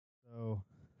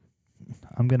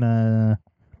I'm going to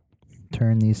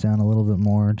turn these down a little bit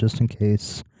more just in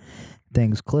case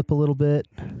things clip a little bit.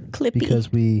 Clippy.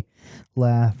 Because we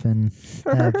laugh and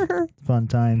have fun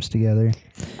times together.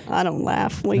 I don't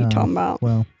laugh. What are you talking about?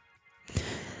 Well,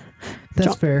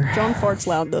 that's fair. John farts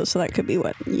loud, though, so that could be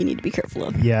what you need to be careful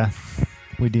of. Yeah,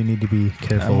 we do need to be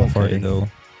careful of farting. Though.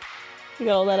 You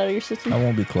got all that out of your system? I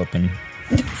won't be clipping.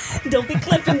 Don't be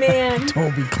clipping, man.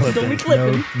 Don't be clipping. Don't be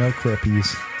clipping. No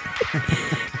clippies.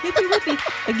 Clippy whippy.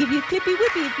 I'll give you a clippy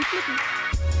whippy if you clippy.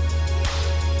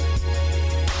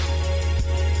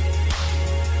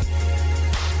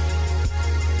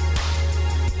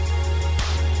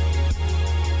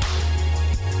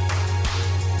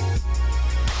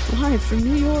 Live from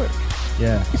New York.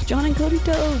 Yeah. It's John and Cody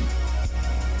Toad.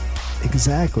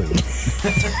 Exactly.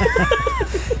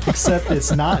 Except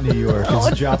it's not New York.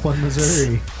 It's Joplin,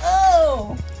 Missouri.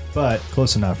 Oh! But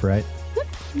close enough, right?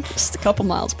 Just a couple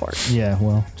miles apart. Yeah,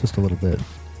 well, just a little bit.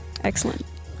 Excellent.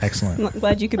 Excellent. I'm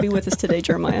glad you could be with us today,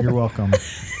 Jeremiah. You're welcome.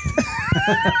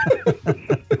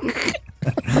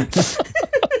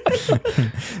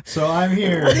 So I'm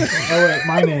here. Oh, wait,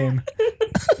 my name.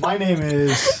 My name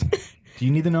is... Do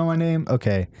you need to know my name?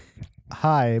 Okay.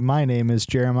 Hi, my name is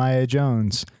Jeremiah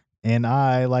Jones, and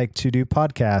I like to do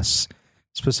podcasts,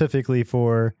 specifically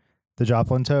for the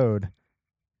Joplin Toad.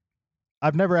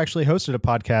 I've never actually hosted a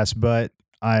podcast, but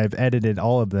I've edited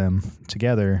all of them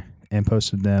together and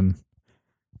posted them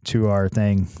to our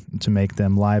thing to make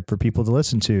them live for people to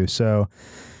listen to. So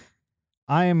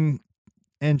I am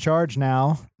in charge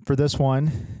now for this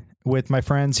one with my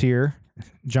friends here,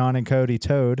 John and Cody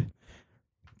Toad.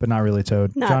 But not really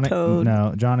Toad. Not Toad.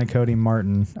 No, John and Cody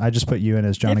Martin. I just put you in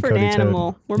as John Different and Cody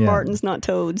animal. Toad. We're Yeah. Martins, not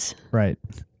Toads. Right.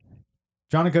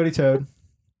 John and Cody Toad.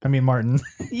 I mean Martin.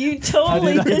 You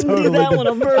totally didn't do totally that did. one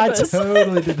on purpose. I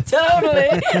totally did.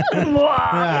 Totally.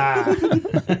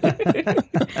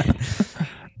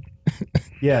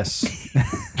 Yes.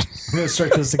 I'm going to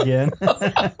start this again.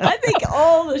 I think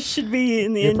all this should be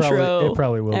in the intro. It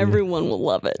probably will. Everyone will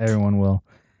love it. Everyone will.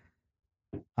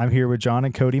 I'm here with John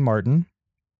and Cody Martin.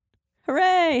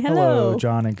 Hooray. Hello.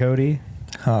 John and Cody.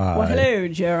 Hi. Well, hello,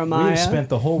 Jeremiah. We've spent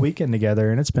the whole weekend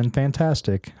together, and it's been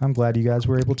fantastic. I'm glad you guys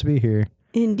were able to be here.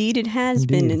 Indeed, it has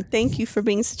Indeed. been. And thank you for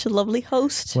being such a lovely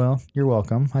host. Well, you're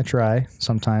welcome. I try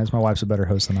sometimes. My wife's a better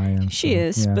host than I am. She so,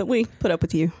 is, yeah. but we put up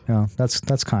with you. No,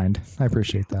 that's kind. I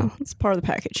appreciate that. Oh, it's part of the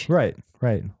package. Right.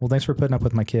 Well, thanks for putting up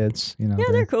with my kids. You know,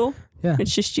 Yeah, they're cool. Yeah.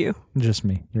 It's just you. Just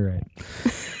me. You're right.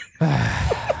 I'm going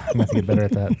to have to get better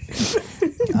at that.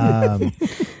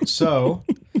 So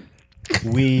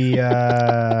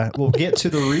we'll get to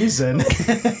the reason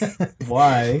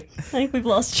why. I think we've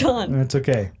lost John. It's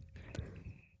okay.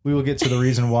 We will get to the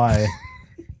reason why.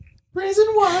 Reason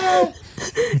why.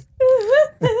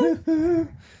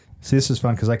 See, this is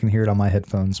fun because I can hear it on my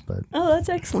headphones, but Oh, that's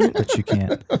excellent. you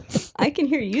can't. I can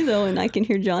hear you, though, and I can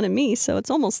hear John and me, so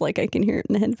it's almost like I can hear it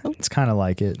in the headphones. It's kind of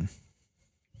like it.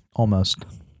 Almost.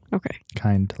 Okay.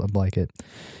 Kind of like it.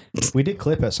 We did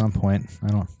clip at some point.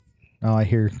 I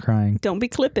hear crying. Don't be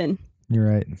clipping. You're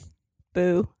right.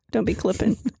 Boo. Don't be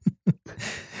clipping.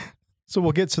 So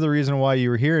we'll get to the reason why you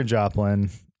were here in Joplin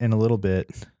in a little bit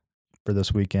for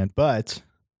this weekend. But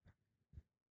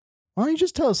why don't you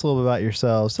just tell us a little bit about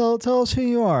yourselves? Tell us who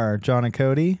you are, John and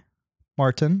Cody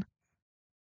Martin.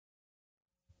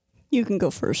 You can go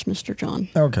first, Mr. John.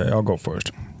 Okay, I'll go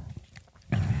first.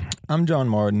 I'm John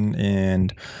Martin,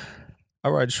 and I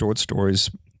write short stories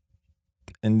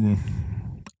and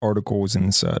articles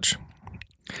and such.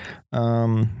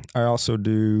 I also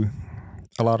do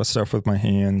a lot of stuff with my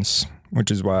hands,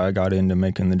 which is why I got into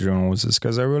making the journals, is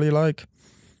because I really like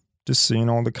just seeing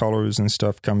all the colors and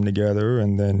stuff come together,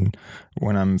 and then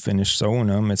when I'm finished sewing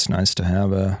them, it's nice to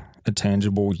have a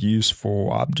tangible, useful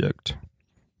object.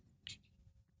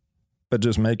 But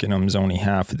just making them is only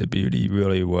half of the beauty.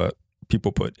 Really, what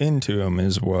people put into them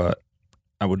is what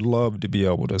I would love to be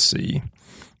able to see.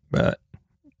 But,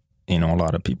 a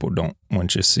lot of people don't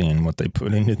want you seeing what they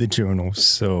put into the journals.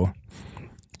 So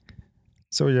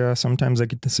yeah, sometimes I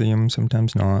get to see them,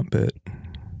 sometimes not. But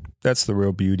that's the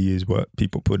real beauty, is what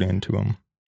people put into them.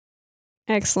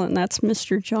 Excellent. That's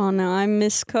Mr. John. Now I'm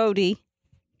Miss Cody.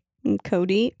 And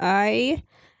Cody, I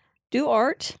do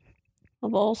art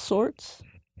of all sorts.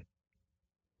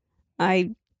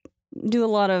 I do a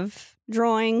lot of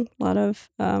drawing, I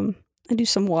do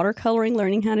some watercoloring,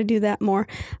 learning how to do that more.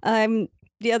 I'm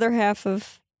the other half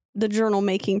of the journal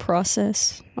making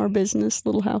process, our business,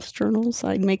 Little House Journals.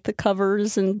 I make the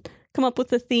covers and come up with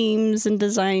the themes and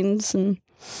designs, and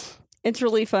it's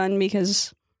really fun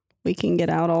because I can get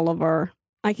out all of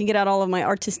my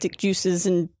artistic juices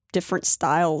and different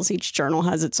styles. Each journal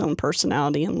has its own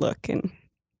personality and look, and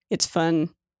it's fun.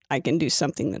 I can do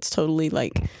something that's totally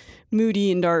like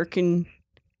moody and dark and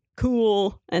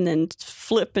cool, and then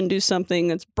flip and do something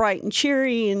that's bright and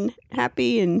cheery and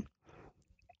happy, and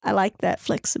I like that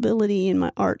flexibility in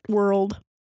my art world.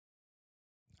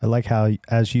 I like how,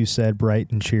 as you said,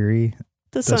 bright and cheery.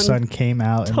 The sun came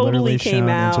out and totally literally came shone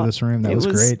out. into this room. That was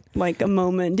great. Like a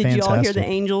moment. Did you all hear the Fantastic.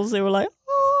 angels? They were like,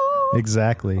 oh.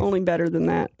 Exactly. Only better than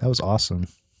that. That was awesome.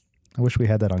 I wish we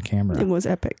had that on camera. It was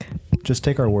epic. Just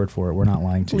take our word for it. We're not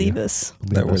lying to Leave you. us.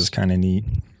 That was kind of neat.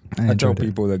 I tell enjoyed it.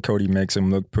 people that Cody makes them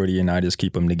look pretty, and I just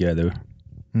keep them together.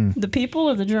 The people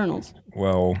or the journals?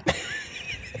 Well,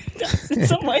 In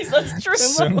some ways, that's true.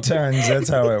 sometimes that's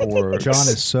how it works. John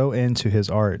is so into his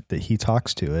art that he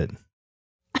talks to it.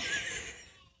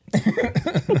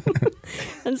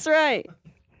 That's right.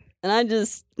 And I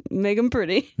just make them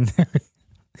pretty.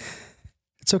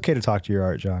 It's okay to talk to your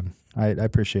art, John. I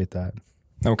appreciate that.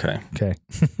 Okay. Okay.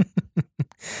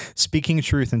 Speaking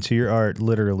truth into your art,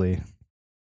 literally.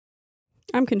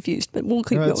 I'm confused, but we'll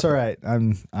keep No, going. it's all right.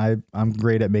 I'm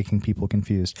great at making people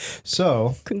confused.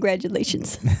 So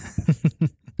Congratulations.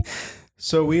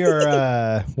 so we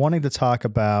are wanting to talk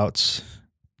about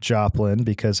Joplin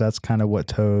because that's kind of what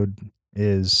Toad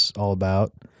is all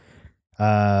about.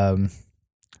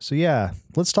 So yeah,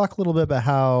 let's talk a little bit about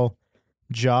how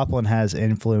Joplin has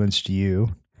influenced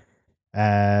you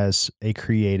as a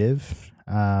creative,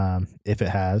 if it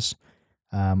has,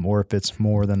 or if it's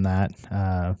more than that.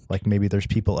 Like maybe there's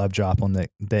people of Joplin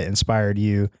that inspired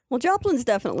you. Well, Joplin's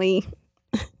definitely,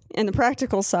 in the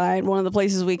practical side, one of the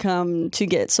places we come to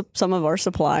get some of our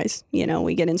supplies. You know,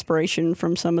 we get inspiration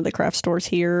from some of the craft stores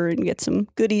here and get some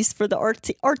goodies for the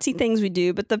artsy things we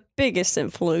do. But the biggest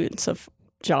influence of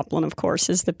Joplin, of course,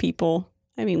 is the people.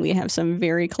 I mean, we have some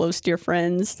very close dear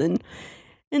friends in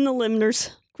the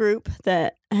Limners group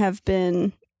that have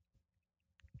been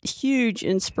huge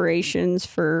inspirations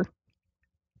for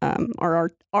our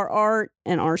art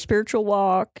and our spiritual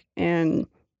walk and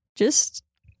just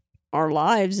our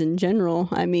lives in general.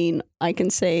 I mean, I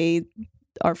can say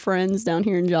our friends down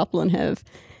here in Joplin have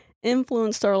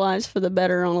influenced our lives for the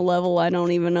better on a level I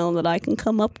don't even know that I can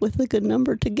come up with a good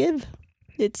number to give.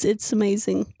 It's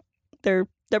amazing. They're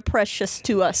precious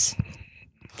to us.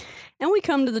 And we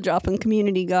come to the Joplin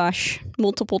community, gosh,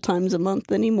 multiple times a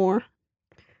month anymore.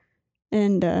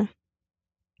 And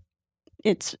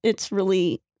it's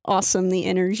really awesome, the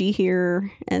energy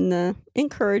here and the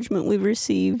encouragement we've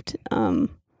received.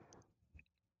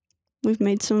 We've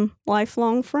made some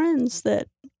lifelong friends that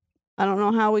I don't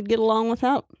know how we'd get along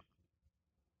without.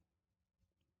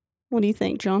 What do you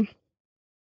think, John?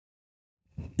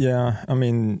 Yeah, I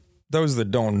mean, those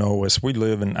that don't know us, we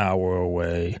live an hour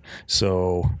away,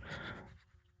 so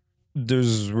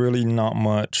there's really not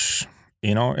much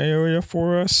in our area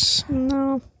for us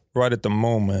No. right at the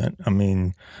moment. I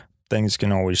mean, things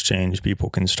can always change. People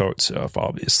can start stuff,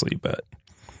 obviously, but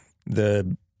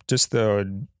the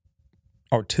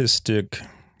artistic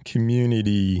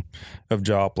community of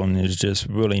Joplin is just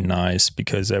really nice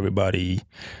because everybody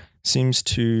seems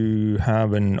to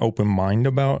have an open mind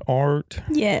about art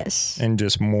Yes. and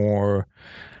just more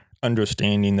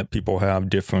understanding that people have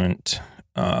different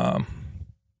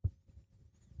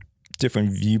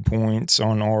viewpoints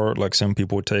on art. Like some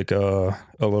people take a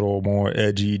little more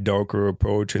edgy, darker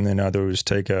approach, and then others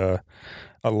take a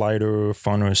lighter,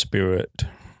 funner spirit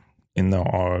in the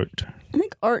art. I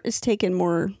think art is taken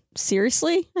more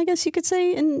seriously, I guess you could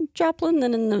say, in Joplin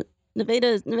than in the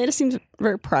Nevada. Nevada seems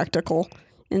very practical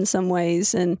in some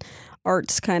ways, and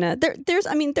art's kind of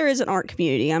there is an art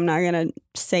community. I'm not gonna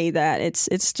say that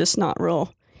it's just not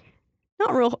real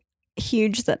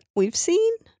huge that we've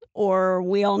seen, or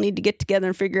we all need to get together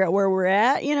and figure out where we're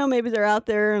at. You know, maybe they're out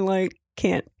there and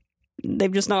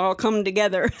they've just not all come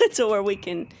together to where we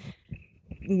can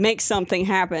make something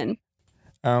happen.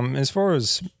 As far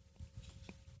as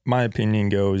my opinion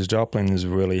goes, Joplin has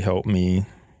really helped me.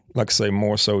 Like I say,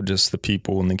 more so just the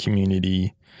people in the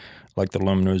community, like the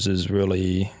Limners, has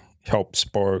really helped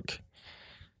spark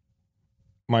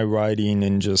my writing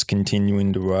and just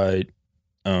continuing to write.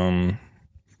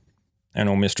 I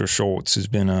know Mr. Schultz has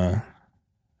been a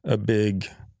big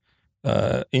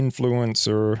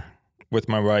influencer with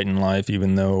my writing life,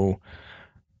 even though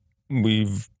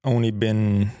we've only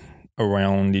been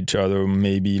around each other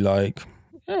maybe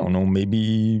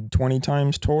maybe 20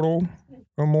 times total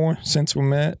or more since we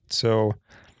met. So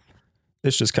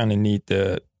it's just kind of neat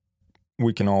that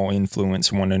we can all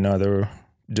influence one another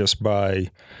just by,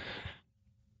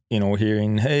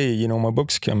 hearing, hey, my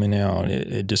book's coming out.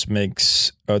 It just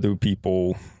makes other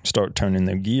people start turning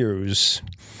their gears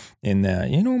in that,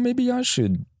 maybe I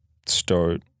should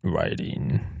start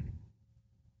writing.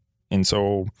 And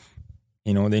so,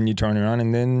 then you turn around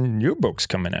and then your book's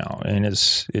coming out and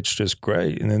it's just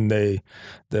great. And then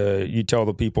you tell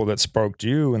the people that sparked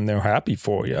you and they're happy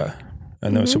for you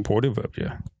and they're supportive of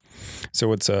you.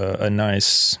 So it's a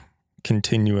nice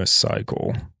continuous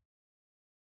cycle.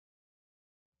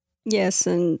 Yes,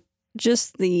 and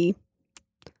just the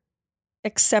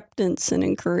acceptance and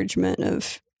encouragement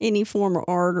of any form of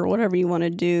art or whatever you want to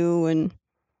do. And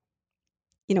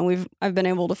I've been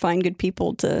able to find good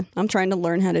people I'm trying to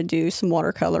learn how to do some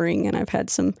watercoloring, and I've had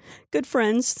some good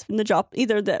friends in the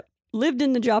either that lived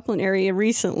in the Joplin area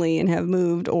recently and have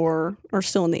moved or are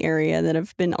still in the area that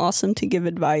have been awesome to give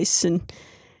advice. And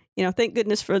thank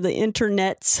goodness for the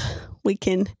internets. We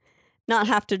can not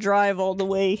have to drive all the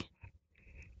way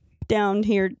down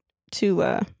here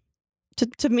to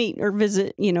meet or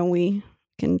visit. We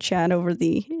can chat over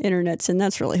the internets, and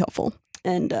that's really helpful.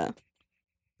 And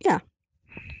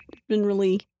been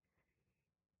really,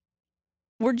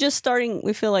 we're just starting,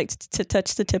 we feel like, to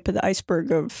touch the tip of the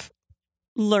iceberg of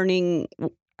learning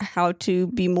how to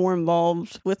be more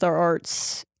involved with our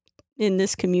arts in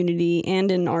this community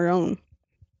and in our own.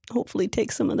 Hopefully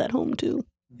take some of that home too.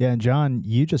 Yeah, and John,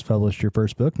 you just published your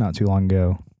first book not too long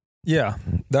ago. Yeah,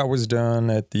 that was done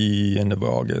at the end of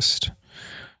August.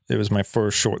 It was my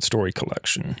first short story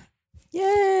collection.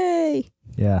 Yay!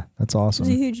 Yeah, that's awesome.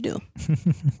 It's a huge deal.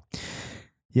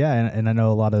 Yeah, and I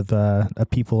know a lot of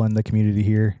people in the community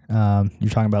here. You're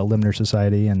talking about Limner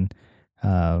Society, and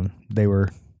they were,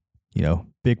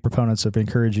 big proponents of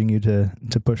encouraging you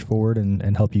to push forward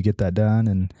and help you get that done.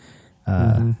 And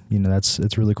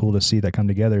it's really cool to see that come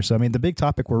together. So, I mean, the big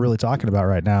topic we're really talking about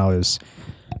right now is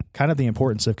kind of the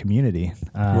importance of community.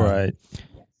 Right.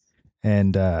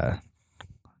 And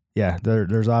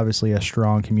there's obviously a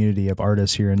strong community of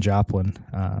artists here in Joplin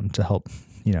to help,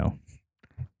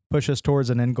 push us towards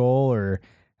an end goal or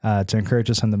to encourage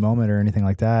us in the moment or anything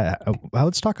like that.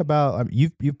 Let's talk about,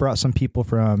 you've brought some people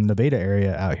from Nevada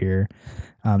area out here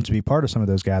to be part of some of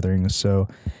those gatherings. So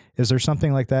is there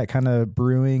something like that kind of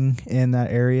brewing in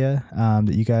that area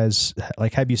that you guys,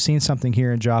 like, have you seen something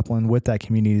here in Joplin with that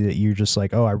community that you're just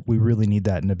like, we really need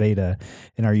that in Nevada?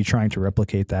 And are you trying to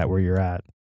replicate that where you're at?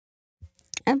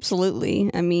 Absolutely.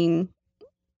 I mean,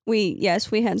 we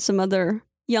had some other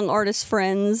young artist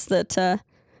friends that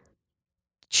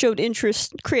showed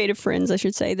interest, creative friends, I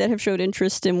should say, that have showed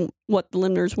interest in what the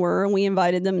Limners were, and we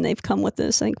invited them, and they've come with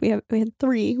us. I think we had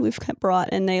 3 we've brought,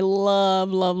 and they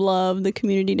love the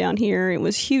community down here. It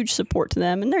was huge support to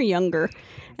them, and they're younger,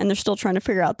 and they're still trying to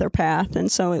figure out their path,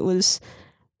 and so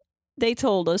they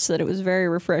told us that it was very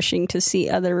refreshing to see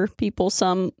other people,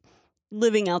 some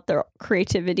living out their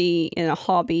creativity in a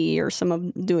hobby or some of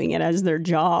them doing it as their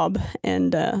job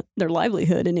and their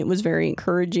livelihood, and it was very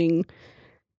encouraging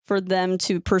for them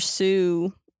to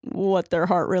pursue what their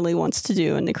heart really wants to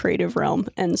do in the creative realm.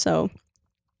 And so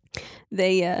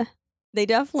they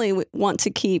definitely want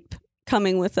to keep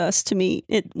coming with us to meet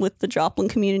it with the Joplin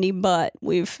community, but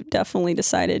we've definitely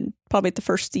decided probably at the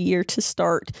first of the year to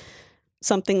start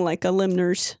something like a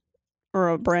Limners or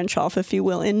a branch off, if you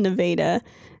will, in Nevada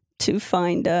to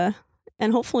find and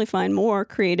hopefully find more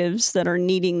creatives that are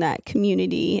needing that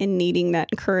community and needing that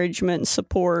encouragement and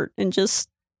support and just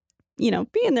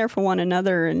being there for one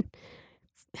another and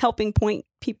helping point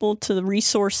people to the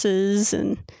resources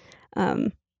and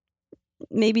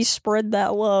maybe spread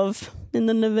that love in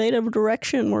the Nevada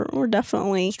direction. We're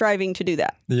definitely striving to do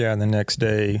that. Yeah, the next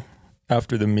day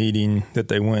after the meeting that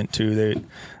they went to,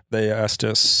 they asked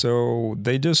us, so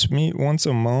they just meet once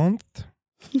a month?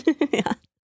 Yeah.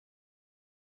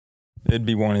 It'd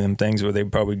be one of them things where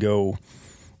they'd probably go,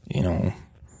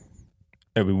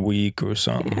 every week or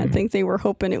something. Yeah, I think they were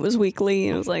hoping it was weekly.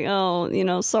 And it was like,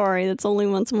 sorry, that's only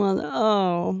once a month.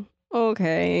 Oh,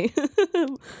 okay.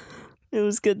 It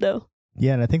was good, though.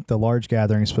 Yeah, and I think the large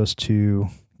gathering is supposed to,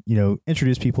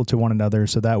 introduce people to one another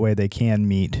so that way they can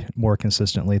meet more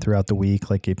consistently throughout the week.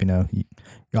 Like, if, you're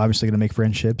obviously going to make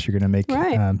friendships, you're going to make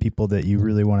people that you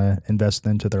really want to invest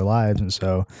into their lives. And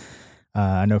so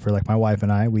I know for like my wife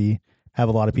and I, we have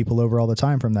a lot of people over all the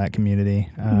time from that community.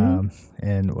 And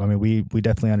I mean, we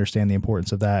definitely understand the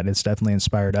importance of that. And it's definitely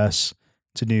inspired us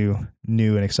to do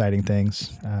new and exciting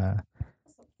things.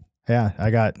 Yeah,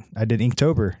 I did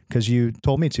Inktober because you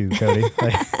told me to, Cody.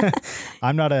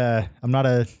 I'm not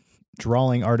a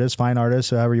drawing artist, fine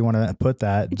artist, however you want to put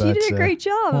that. But you did a great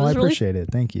job. Well, I appreciate it.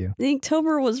 Thank you. The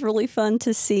Inktober was really fun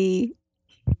to see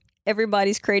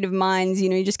everybody's creative minds.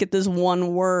 You just get this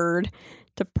one word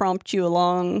to prompt you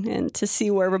along, and to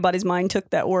see where everybody's mind took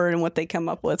that word and what they come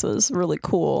up with was really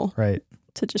cool. Right.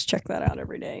 to just check that out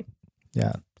every day.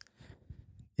 Yeah.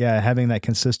 Yeah, having that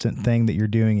consistent thing that you're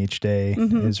doing each day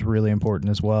is really important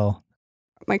as well.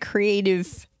 My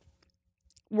creative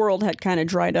world had kind of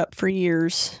dried up for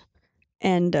years,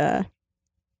 and through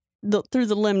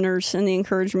the Limners and the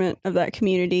encouragement of that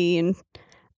community, and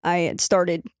I had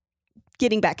started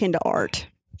getting back into art,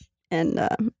 and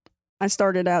I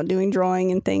started out doing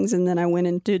drawing and things, and then I went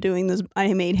into doing this.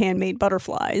 I made handmade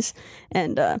butterflies,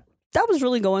 and that was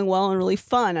really going well and really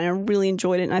fun. I really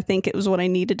enjoyed it, and I think it was what I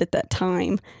needed at that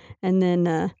time. And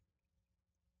then,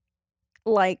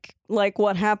 like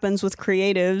what happens with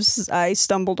creatives, I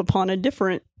stumbled upon a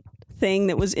different thing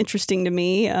that was interesting to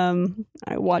me. I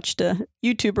watched a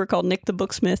YouTuber called Nick the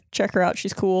Booksmith. Check her out;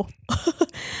 she's cool.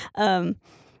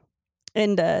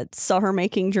 And saw her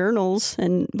making journals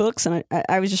and books, and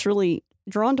I was just really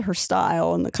drawn to her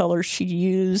style and the colors she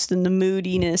used and the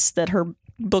moodiness that her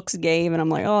books gave. And I'm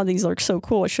like, oh, these look so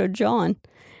cool. I showed John,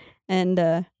 and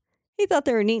he thought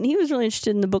they were neat, and he was really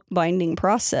interested in the book binding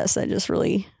process. I just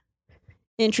really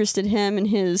interested him in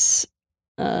his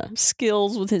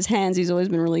skills with his hands. He's always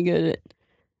been really good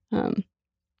at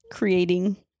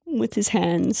creating with his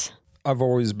hands. I've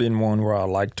always been one where I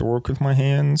like to work with my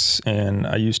hands, and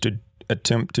I used to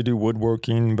attempt to do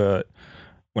woodworking, but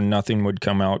when nothing would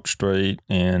come out straight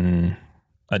and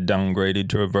I downgraded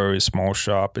to a very small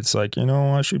shop, it's like,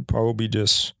 I should probably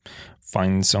just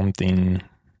find something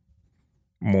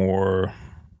more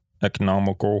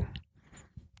economical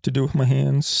to do with my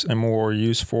hands and more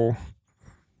useful.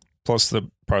 Plus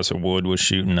the price of wood was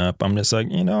shooting up. I'm just like,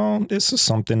 this is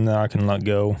something that I can let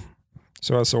go.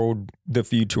 So I sold the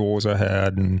few tools I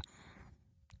had and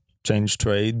changed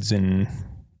trades, and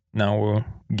now we're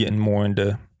getting more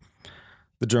into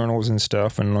the journals and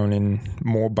stuff and learning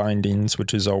more bindings,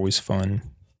 which is always fun.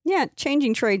 Yeah,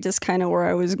 changing trades is kind of where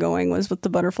I was going, was with the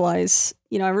butterflies.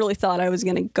 I really thought I was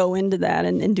going to go into that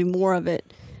and do more of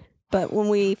it. But when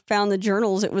we found the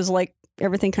journals, it was like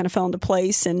everything kind of fell into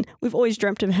place. And we've always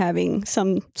dreamt of having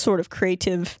some sort of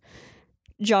creative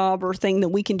job or thing that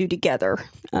we can do together.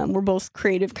 We're both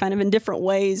creative kind of in different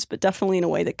ways, but definitely in a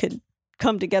way that could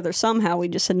come together somehow. We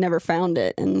just had never found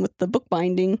it. And with the book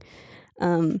binding,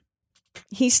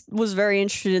 he was very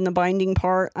interested in the binding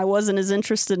part. I wasn't as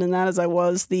interested in that as I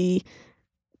was the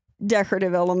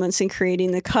decorative elements and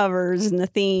creating the covers and the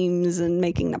themes and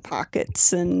making the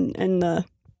pockets and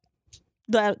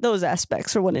those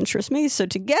aspects are what interest me. So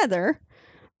together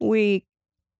we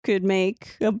could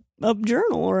make a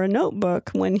journal or a notebook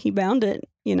when he bound it,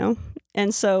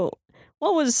 And so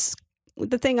what was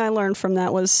the thing I learned from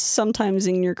that was sometimes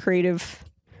in your creative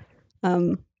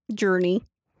journey,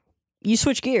 you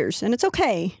switch gears, and it's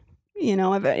okay.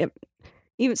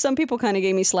 Even some people kind of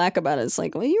gave me slack about it. It's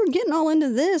like, well, you were getting all into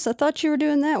this. I thought you were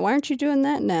doing that. Why aren't you doing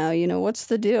that now? What's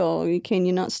the deal? Can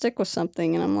you not stick with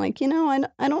something? And I'm like, I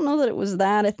don't know that it was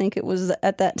that. I think it was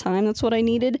at that time that's what I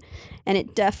needed. And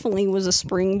it definitely was a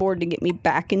springboard to get me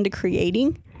back into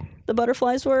creating. The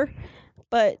butterflies were.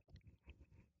 But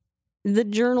the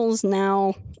journals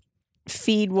now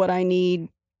feed what I need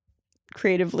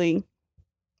creatively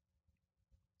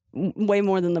way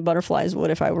more than the butterflies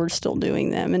would if I were still doing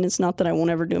them. And it's not that I won't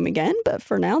ever do them again, but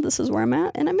for now, this is where I'm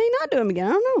at, and I may not do them again.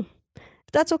 I don't know.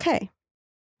 But that's okay.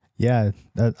 Yeah,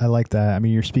 I like that. I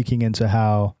mean, you're speaking into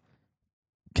how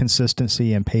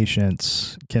consistency and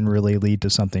patience can really lead to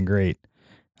something great,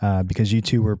 because you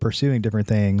two were pursuing different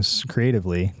things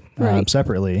creatively, right.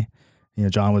 Separately.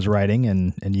 John was writing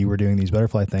and you were doing these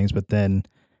butterfly things, but then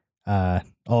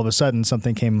all of a sudden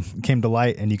something came to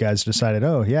light and you guys decided,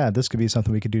 oh yeah, this could be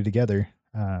something we could do together.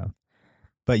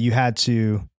 But you had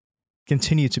to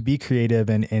continue to be creative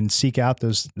and seek out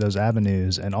those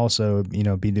avenues, and also,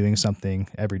 be doing something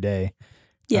every day.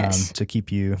 Yes. To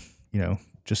keep you,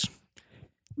 just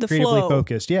the creatively flow.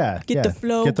 focused. Yeah. Get the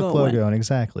flow going.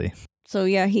 Exactly. So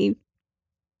yeah, he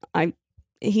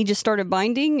just started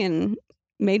binding and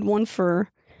made one for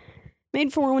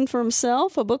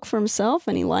himself, a book for himself,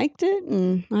 and he liked it.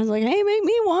 And I was like, hey, make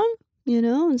me one,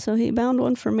 and so he bound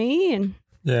one for me. And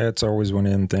yeah, it's always one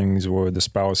of them things where the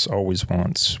spouse always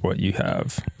wants what you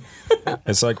have.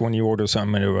 It's like when you order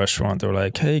something at a restaurant, they're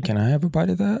like, hey, can I have a bite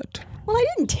of that? Well, I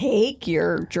didn't take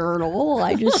your journal.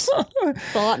 I just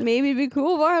thought maybe it'd be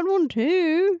cool if I had one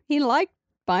too. He liked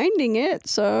binding it,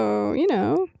 so,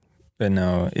 But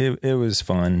no, it was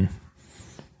fun.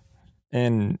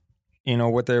 And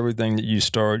with everything that you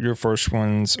start, your first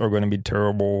ones are going to be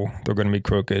terrible. They're going to be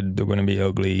crooked. They're going to be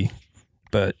ugly.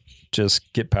 But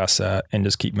just get past that and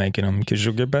just keep making them, because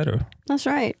you'll get better. That's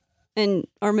right. And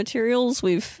our materials,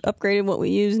 we've upgraded what we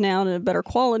use now to better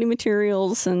quality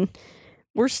materials. And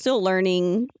we're still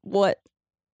learning what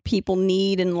people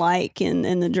need and like in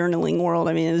the journaling world.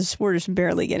 I mean, we're just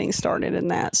barely getting started in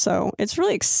that. So it's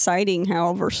really exciting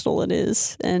how versatile it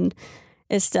is. And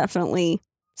it's definitely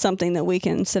something that we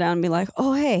can sit down and be like,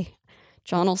 oh, hey,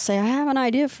 John will say, I have an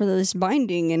idea for this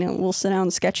binding, and we'll sit down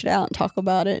and sketch it out and talk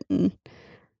about it. And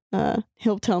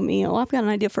he'll tell me, oh, I've got an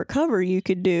idea for a cover you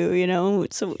could do, you know.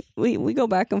 So we go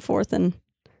back and forth and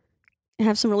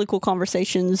have some really cool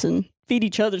conversations and feed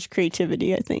each other's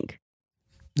creativity, I think.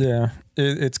 Yeah,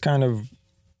 it's kind of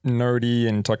nerdy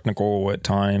and technical at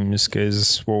times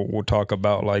because we'll talk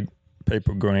about like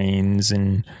paper grains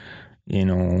and, you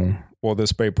know, well,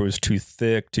 this paper is too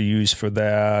thick to use for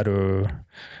that, or,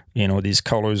 you know, these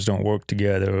colors don't work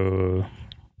together, or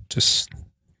just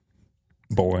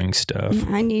boring stuff.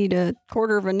 I need a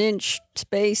 1/4 of an inch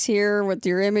space here with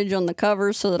your image on the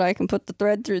cover so that I can put the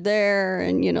thread through there.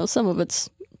 And, you know, some of it's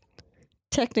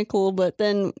technical, but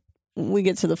then we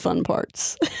get to the fun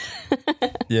parts.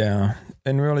 Yeah.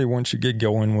 And really, once you get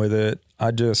going with it,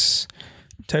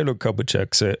 Taylor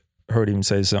Kubitschek heard him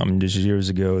say something just years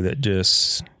ago that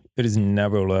just, it has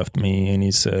never left me. And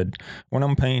he said, when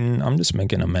I'm painting, I'm just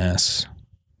making a mess.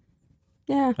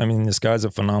 Yeah. I mean, this guy's a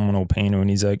phenomenal painter, and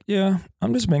he's like, yeah,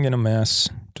 I'm just making a mess,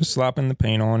 just slapping the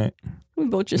paint on it. We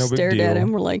both just stared at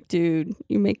him. We're like, dude,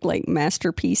 you make like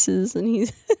masterpieces. And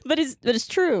he's, but it's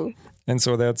true. And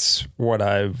so that's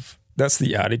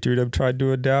the attitude I've tried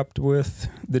to adapt with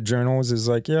the journals is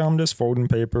like, yeah, I'm just folding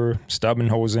paper, stabbing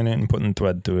holes in it and putting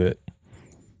thread through it.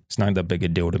 It's not that big a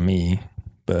deal to me.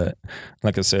 But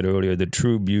like I said earlier, the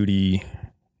true beauty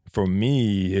for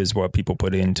me is what people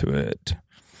put into it.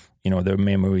 You know, their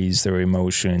memories, their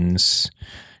emotions,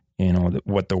 you know,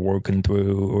 what they're working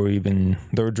through, or even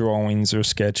their drawings or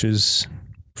sketches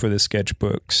for the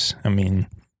sketchbooks. I mean,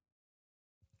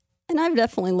 and I've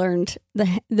definitely learned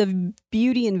the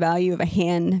beauty and value of a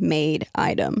handmade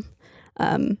item.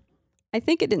 I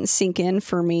think it didn't sink in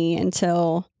for me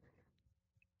until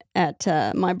at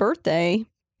my birthday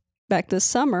back this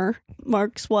summer.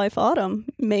 Mark's wife Autumn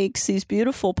makes these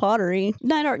beautiful pottery.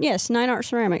 Nine Art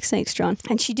Ceramics. Thanks, John.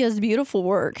 And she does beautiful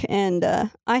work. And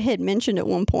I had mentioned at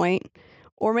one point,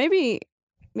 or maybe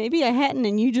I hadn't,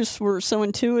 and you just were so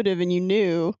intuitive and you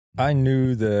knew. I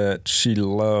knew that she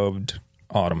loved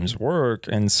Autumn's work,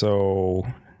 and so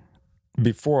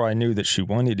before I knew that she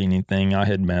wanted anything, I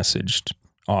had messaged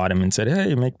Autumn and said,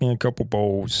 hey, make me a couple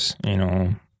bowls. You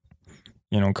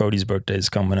know, Cody's birthday is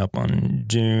coming up on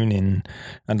June, and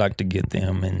I'd like to get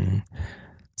them. And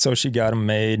so she got them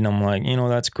made, and I'm like, you know,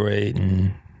 that's great.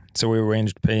 And so we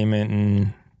arranged payment,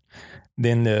 and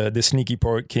then the sneaky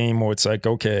part came where it's like,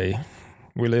 okay,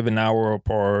 we live an hour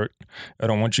apart. I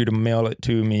don't want you to mail it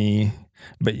to me,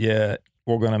 but yet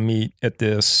we're going to meet at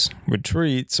this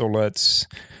retreat, so let's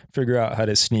figure out how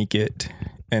to sneak it.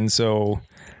 And so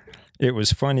it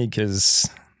was funny because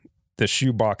the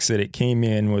shoebox that it came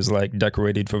in was like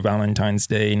decorated for Valentine's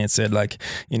Day, and it said like,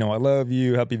 you know, I love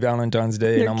you, happy Valentine's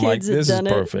Day. Your and I'm like, this is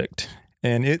perfect. It.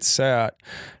 And it sat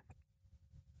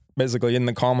basically in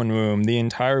the common room the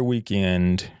entire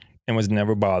weekend and was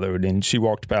never bothered. And she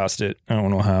walked past it, I don't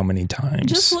know how many times. It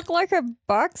just looked like a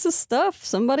box of stuff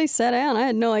somebody set down. I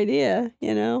had no idea,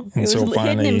 you know. And it was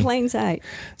hidden in plain sight.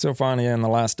 So finally, on the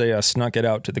last day, I snuck it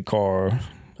out to the car.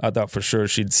 I thought for sure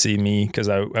she'd see me because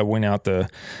I went out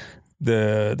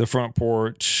the front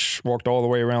porch, walked all the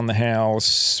way around the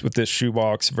house with this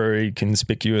shoebox very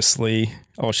conspicuously.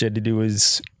 All she had to do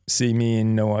was see me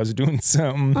and know I was doing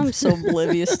something. I'm so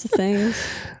oblivious to things.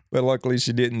 But luckily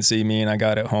she didn't see me, and I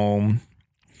got it home.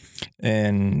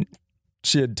 And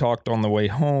she had talked on the way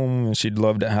home, and she'd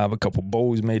love to have a couple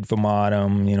bowls made for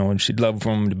Autumn, you know, and she'd love for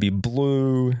them to be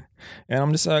blue. And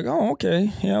I'm just like, oh,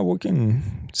 okay, yeah, we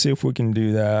can see if we can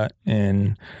do that.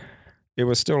 And it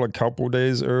was still a couple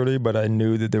days early, but I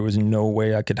knew that there was no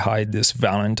way I could hide this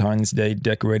Valentine's Day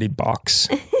decorated box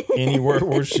anywhere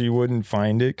where she wouldn't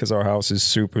find it, because our house is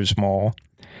super small.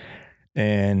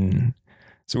 And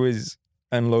so we was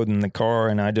unloading the car,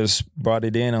 and I just brought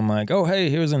it in. I'm like, oh, hey,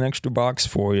 here's an extra box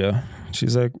for you.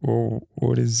 She's like, well,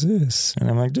 what is this? And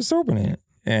I'm like, just open it.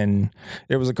 And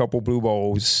it was a couple blue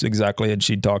bowls, exactly as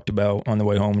she talked about on the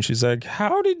way home. She's like,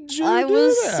 how did you do that? I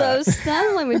was so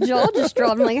stunned. Like, my jaw just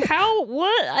dropped. I'm like, how?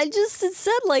 What? I just had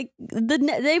said, like, the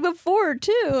day before,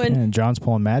 too. And John's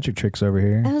pulling magic tricks over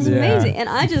here. it was amazing. And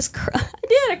I just cried.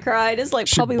 I cried. It's like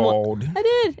she probably bawled. I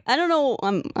did. I don't know.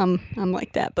 I'm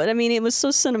like that. But, I mean, it was so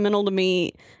sentimental to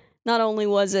me. Not only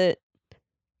was it,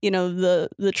 you know,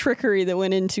 the trickery that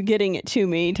went into getting it to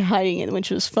me, to hiding it,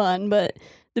 which was fun, but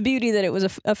the beauty that it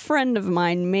was a friend of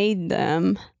mine made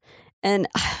them. And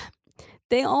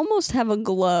they almost have a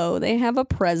glow. They have a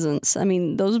presence. I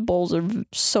mean, those bowls are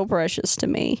so precious to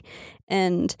me.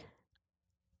 And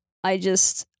I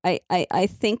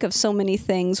think of so many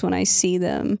things when I see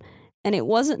them. And it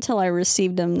wasn't till I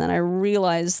received them that I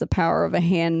realized the power of a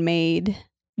handmade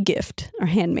gift or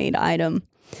handmade item.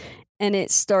 And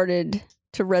it started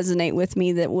to resonate with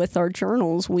me that with our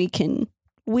journals, we can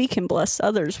bless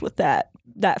others with that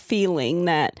feeling,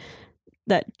 that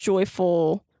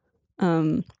joyful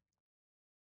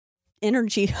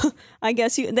energy. I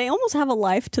guess they almost have a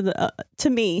life to the to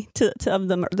me to of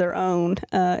them their own.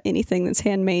 Anything that's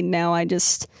handmade now, I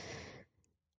just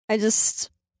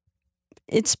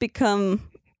it's become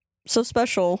so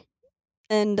special,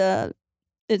 and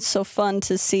it's so fun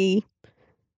to see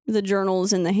the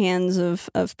journals in the hands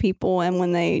of people, and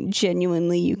when they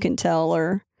genuinely, you can tell,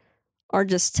 are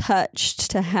just touched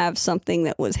to have something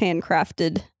that was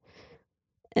handcrafted,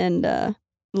 and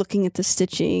looking at the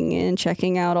stitching and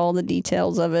checking out all the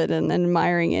details of it and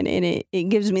admiring it, and it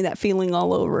gives me that feeling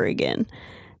all over again.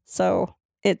 So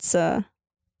it's a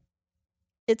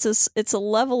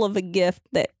level of a gift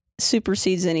that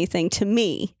supersedes anything to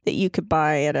me that you could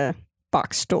buy at a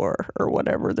box store or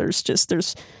whatever.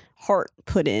 There's heart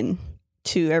put in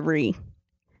to every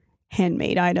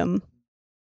handmade item.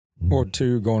 Or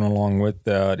two, going along with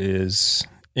that is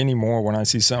anymore when I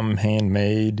see something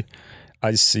handmade,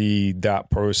 I see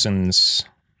that person's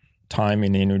time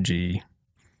and energy.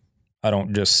 I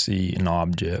don't just see an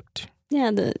object.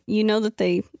 Yeah, that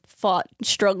they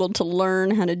struggled to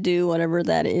learn how to do whatever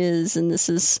that is, and this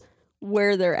is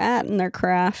where they're at in their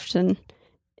craft, and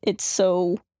it's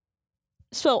so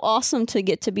awesome to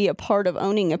get to be a part of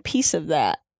owning a piece of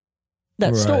that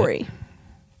right. story.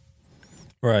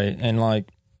 Right, and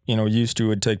used to it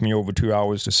would take me over 2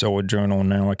 hours to sew a journal.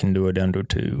 Now I can do it under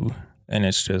 2, and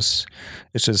it's just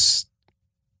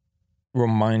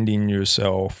reminding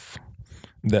yourself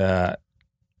that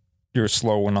you're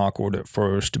slow and awkward at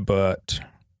first, but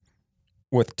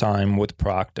with time, with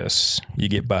practice, you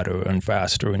get better and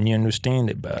faster, and you understand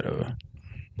it better.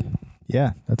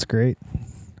 Yeah, that's great.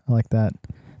 I like that.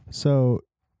 So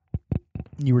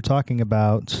you were talking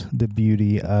about the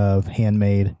beauty of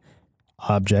handmade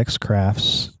objects,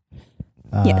 crafts.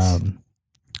 Yes.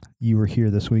 You were here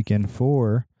this weekend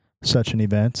for such an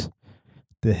event,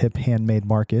 the Hip Handmade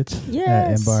Market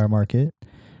at Empire Market.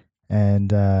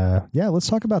 And let's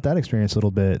talk about that experience a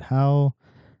little bit. How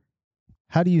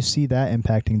do you see that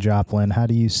impacting Joplin? How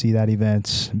do you see that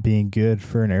event being good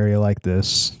for an area like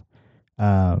this?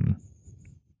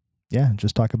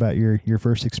 Just talk about your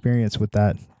first experience with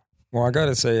that. Well, I got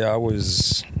to say, I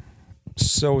was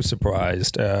so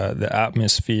surprised. The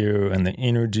atmosphere and the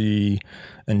energy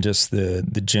and just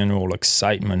the general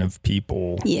excitement of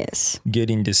people. Yes.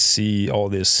 Getting to see all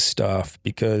this stuff,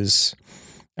 because,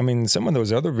 I mean, some of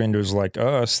those other vendors like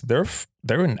us, they're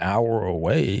an hour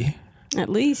away. At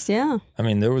least, yeah. I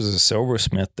mean, there was a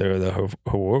silversmith there that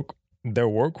their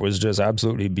work was just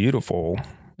absolutely beautiful,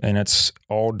 and it's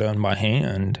all done by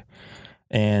hand.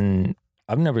 And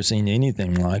I've never seen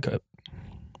anything like it.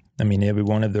 I mean, every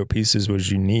one of their pieces was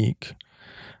unique.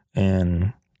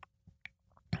 And,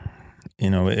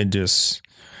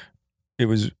 it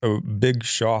was a big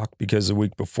shock, because the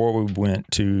week before we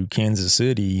went to Kansas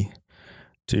City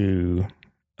to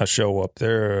a show up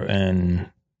there, and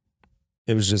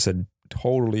it was just a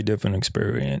totally different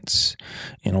experience.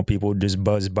 People would just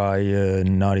buzz by you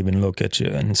and not even look at you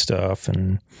and stuff.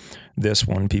 And this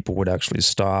one, people would actually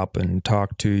stop and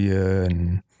talk to you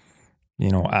and,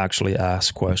 actually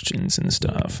ask questions and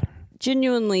stuff.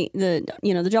 Genuinely, the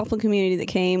Joplin community that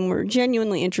came were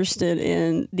genuinely interested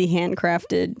in the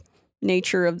handcrafted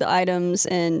nature of the items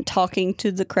and talking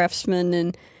to the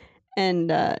craftsmen,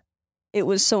 and it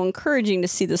was so encouraging to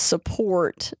see the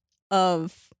support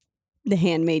of the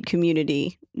handmade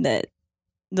community, that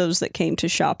those that came to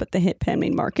shop at the Hip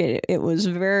Handmade Market. It was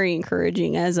very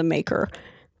encouraging as a maker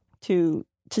to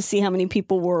see how many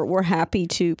people were happy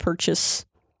to purchase,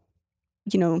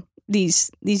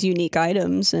 these unique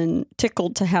items, and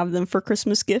tickled to have them for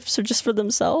Christmas gifts or just for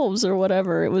themselves or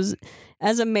whatever. It was,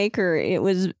 as a maker, it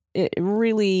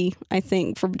really, I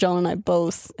think, for John and I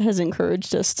both, has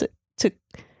encouraged us to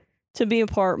be a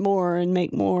part more and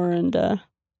make more and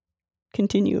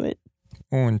continue it.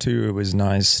 Oh, and two, it was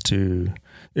nice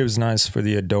for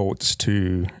the adults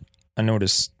to, I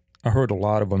heard a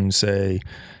lot of them say,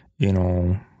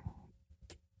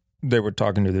 they were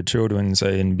talking to the children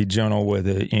saying, be gentle with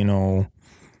it.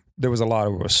 There was a lot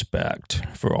of respect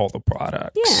for all the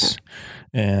products.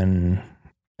 Yeah. And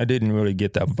I didn't really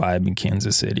get that vibe in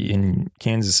Kansas City. In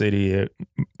Kansas City,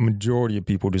 majority of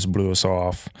people just blew us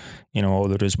off. Oh,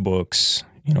 they're just books.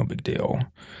 big deal.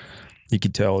 You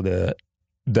could tell that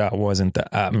wasn't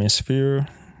the atmosphere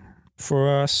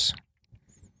for us.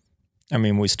 I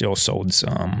mean, we still sold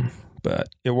some, but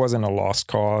it wasn't a lost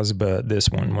cause. But this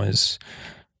one was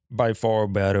by far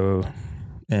better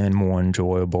and more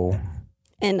enjoyable.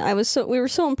 And we were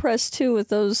so impressed too with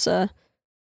those.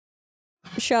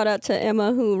 Shout out to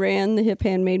Emma who ran the Hip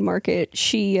Handmade Market.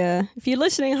 She, if you're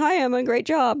listening, hi Emma, great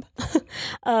job.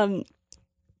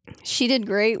 She did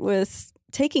great with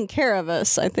taking care of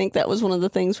us. I think that was one of the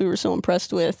things we were so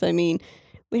impressed with. I mean,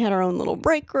 we had our own little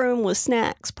break room with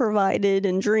snacks provided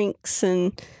and drinks,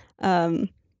 and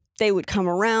they would come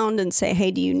around and say,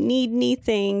 hey, do you need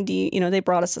anything? They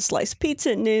brought us a sliced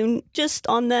pizza at noon just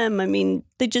on them. I mean,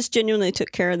 they just genuinely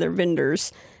took care of their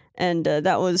vendors. And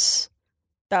that was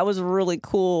really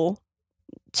cool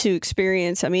to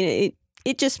experience. I mean,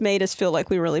 it just made us feel like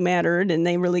we really mattered, and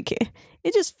they really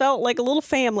it just felt like a little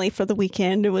family for the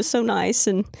weekend. It was so nice.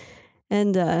 And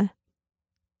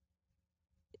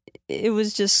it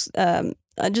was just the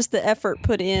effort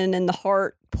put in and the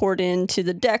heart poured into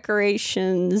the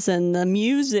decorations and the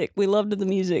music. We loved the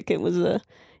music.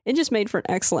 It just made for an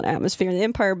excellent atmosphere. The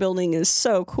Empire Building is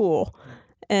so cool,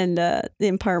 and the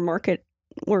Empire Market,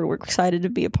 we're excited to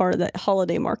be a part of that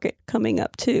holiday market coming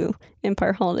up too,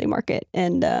 Empire Holiday Market,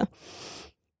 and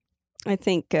I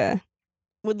think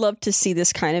would love to see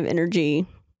this kind of energy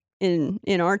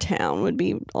in our town. Would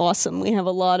be awesome. We have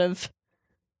a lot of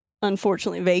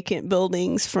unfortunately vacant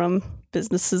buildings from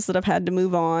businesses that have had to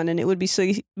move on, and it would be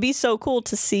so cool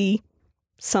to see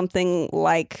something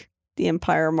like the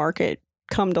Empire Market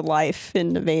come to life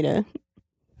in Nevada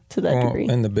to that degree.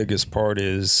 And the biggest part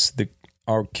is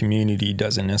our community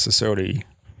doesn't necessarily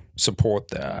support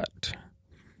that.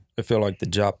 I feel like the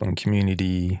Joplin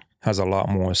community has a lot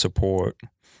more support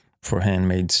for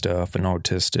handmade stuff and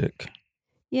artistic.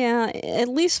 Yeah, at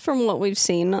least from what we've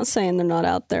seen. Not saying they're not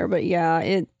out there, but yeah,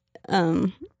 it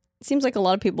seems like a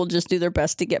lot of people just do their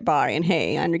best to get by. And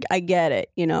hey, I get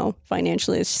it.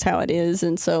 Financially, it's just how it is.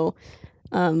 And so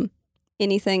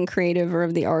anything creative or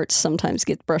of the arts sometimes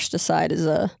gets brushed aside as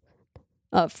a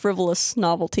frivolous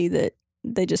novelty that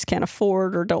they just can't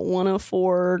afford or don't want to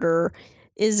afford or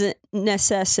isn't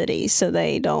necessity, so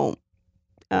they don't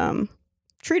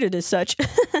treat it as such.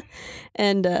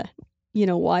 And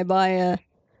why buy a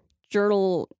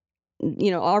journal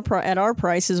at our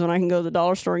prices when I can go to the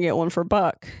dollar store and get one for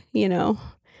 $1?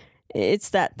 It's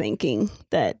that thinking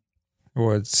that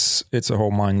it's a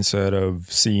whole mindset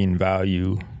of seeing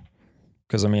value,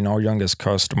 because I mean our youngest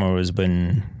customer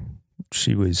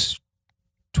she was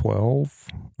 12,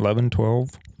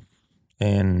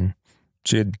 and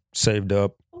she had saved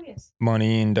up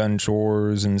money and done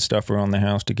chores and stuff around the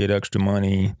house to get extra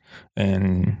money,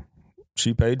 and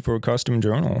she paid for a custom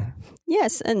journal.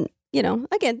 Yes, and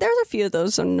again, there's a few of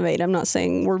those in Nevada. I'm not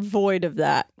saying we're void of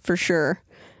that for sure,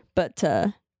 but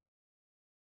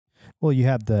well, you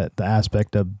have the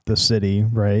aspect of the city,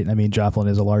 right? I mean, Joplin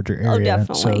is a larger area,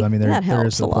 definitely. So I mean, there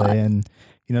is the play, and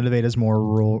Nevada's more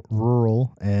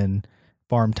rural and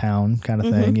farm town kind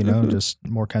of thing, just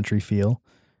more country feel.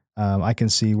 I can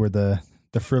see where the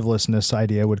frivolousness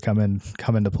idea would come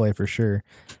into play for sure.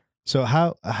 So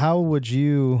how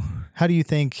do you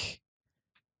think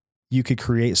you could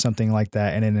create something like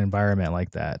that in an environment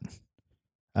like that?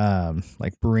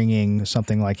 Like bringing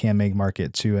something like Handmade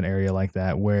Market to an area like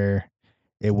that where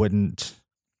it wouldn't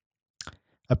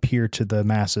appear to the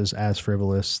masses as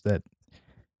frivolous, that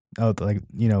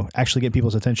actually get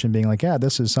people's attention, being like, yeah,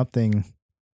 this is something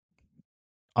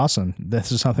awesome.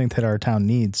 This is something that our town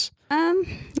needs.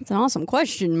 It's an awesome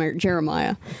question,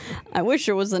 Jeremiah. I wish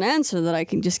there was an answer that I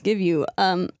can just give you.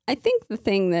 I think the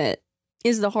thing that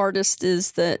is the hardest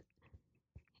is that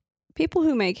people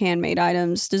who make handmade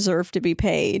items deserve to be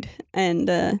paid, and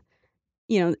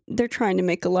they're trying to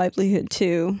make a livelihood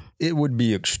too. It would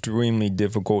be extremely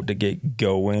difficult to get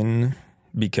going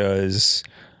because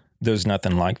there's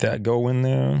nothing like that going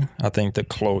there. I think the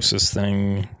closest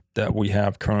thing that we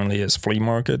have currently is flea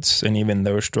markets, and even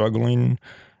they're struggling,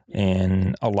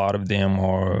 and a lot of them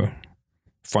are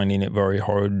finding it very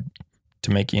hard to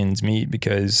make ends meet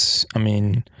because, I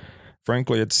mean,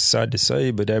 frankly, it's sad to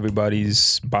say, but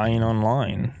everybody's buying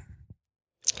online.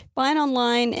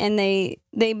 And they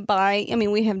buy, I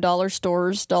mean, we have dollar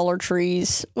stores, Dollar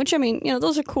Trees, which, I mean,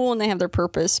 those are cool and they have their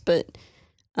purpose, but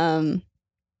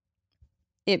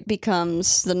it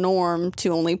becomes the norm to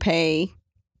only pay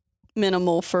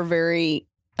minimal for very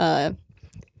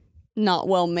not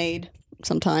well-made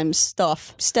sometimes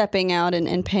stuff. Stepping out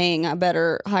and paying a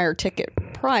better, higher ticket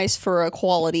price for a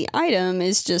quality item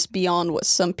is just beyond what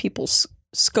some people's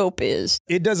scope is.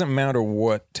 It doesn't matter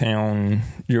what town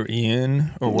you're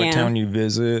in or what town you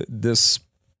visit. This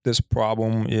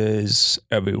problem is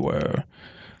everywhere.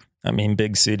 I mean,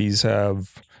 big cities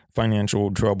have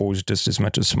financial troubles just as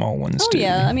much as small ones do.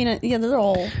 Yeah. I mean, they're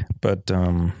all. But,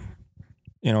 the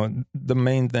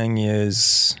main thing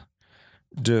is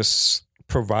just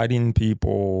providing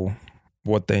people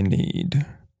what they need.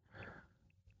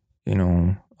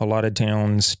 A lot of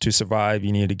towns, to survive,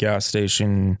 you need a gas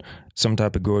station, some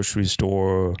type of grocery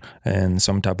store, and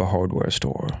some type of hardware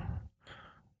store.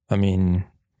 I mean,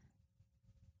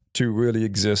 to really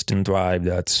exist and thrive,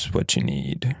 that's what you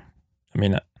need. I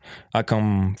mean, I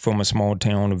come from a small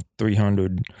town of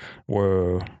 300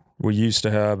 where we used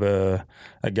to have a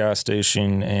gas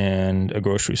station and a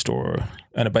grocery store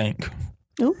and a bank.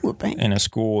 Ooh, a bank. And a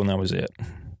school, and that was it.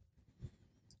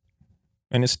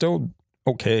 And it's still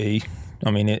okay. I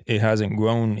mean, it hasn't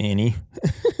grown any.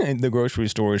 The grocery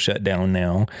store is shut down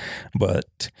now.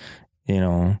 But,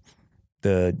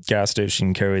 the gas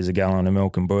station carries a gallon of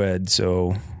milk and bread.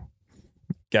 So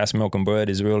gas, milk, and bread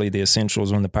is really the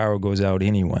essentials when the power goes out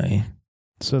anyway.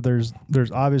 So there's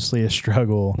obviously a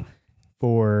struggle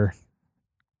for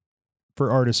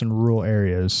artists in rural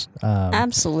areas.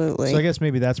 Absolutely. So I guess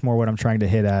maybe that's more what I'm trying to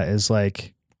hit at is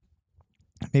like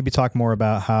maybe talk more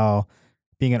about how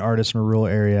being an artist in a rural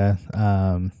area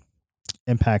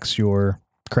impacts your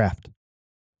craft.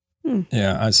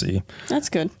 Yeah, I see. That's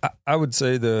good. I would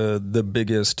say the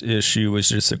biggest issue is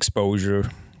just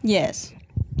exposure. Yes.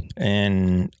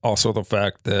 And also the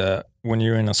fact that when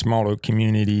you're in a smaller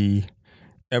community,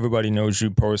 everybody knows you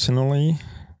personally.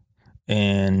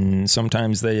 And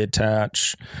sometimes they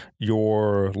attach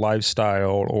your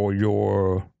lifestyle or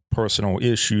your personal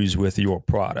issues with your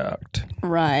product.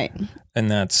 Right.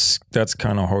 And that's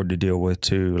kind of hard to deal with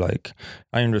too. Like,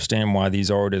 I understand why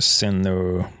these artists send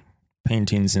their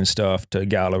paintings and stuff to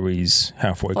galleries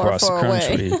halfway across the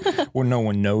country where no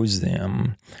one knows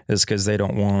them. It's because they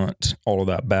don't want all of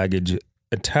that baggage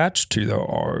attached to their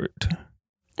art.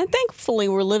 And thankfully,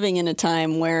 we're living in a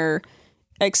time where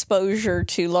exposure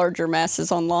to larger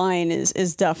masses online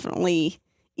is definitely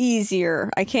easier.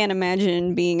 I can't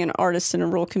imagine being an artist in a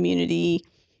rural community,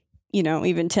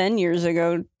 even 10 years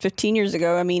ago, 15 years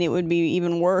ago. I mean, it would be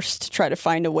even worse to try to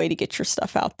find a way to get your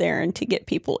stuff out there and to get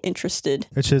people interested.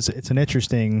 It's an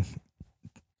interesting,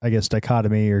 I guess,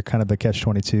 dichotomy or kind of a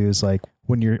catch-22 is like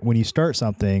when you start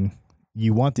something,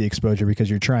 you want the exposure because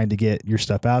you're trying to get your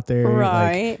stuff out there.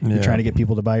 Right. Like, you're trying to get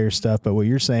people to buy your stuff. But what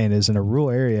you're saying is in a rural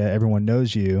area, everyone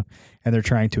knows you and they're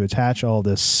trying to attach all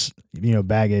this,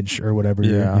 baggage or whatever,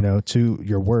 to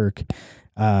your work.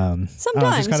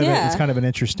 Sometimes, it's kind of an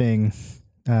interesting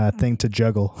thing to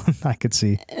juggle. I could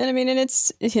see. And I mean, and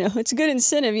it's a good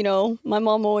incentive. My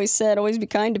mom always said, always be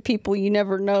kind to people. You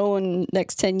never know in the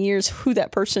next 10 years who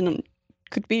that person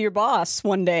could be your boss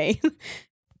one day.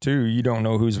 Too, you don't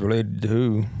know who's related to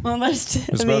who. Well,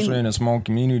 especially in a small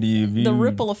community. If you the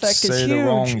ripple effect is huge. Say the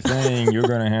wrong thing, you're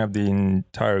going to have the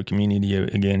entire community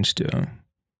against you.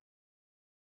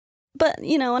 But,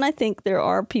 and I think there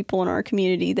are people in our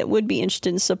community that would be interested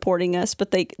in supporting us, but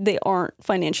they aren't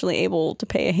financially able to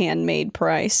pay a handmade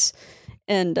price.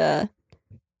 And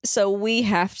so we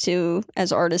have to,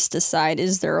 as artists, decide,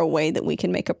 is there a way that we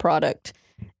can make a product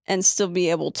and still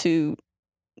be able to,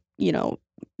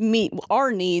 meet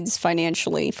our needs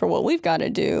financially for what we've got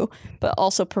to do, but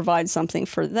also provide something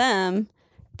for them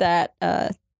that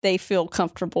they feel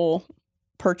comfortable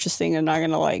purchasing and not going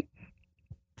to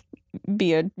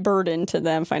be a burden to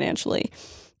them financially.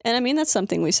 And I mean, that's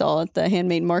something we saw at the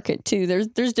handmade market too.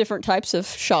 There's different types of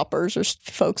shoppers or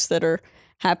folks that are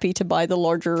happy to buy the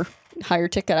larger, higher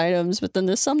ticket items, but then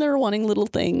there's some that are wanting little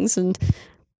things, and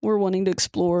we're wanting to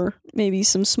explore maybe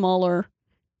some smaller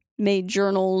made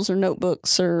journals or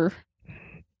notebooks, or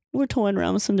we're toying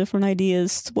around with some different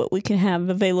ideas to what we can have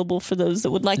available for those that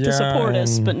would like to support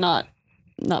us, but not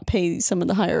pay some of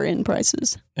the higher end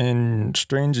prices. And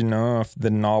strange enough, the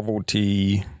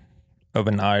novelty of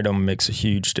an item makes a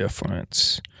huge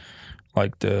difference.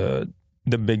 Like the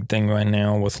big thing right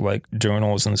now with like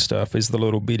journals and stuff is the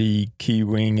little bitty key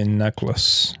ring and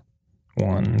necklace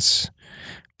ones.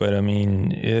 But I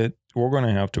mean, we're going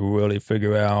to have to really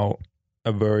figure out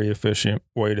a very efficient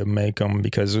way to make them,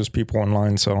 because there's people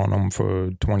online selling them for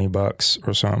 $20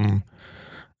 or something,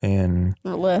 and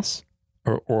or less.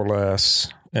 Or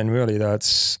less. And really,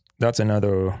 that's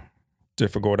another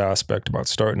difficult aspect about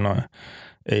starting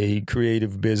a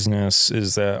creative business,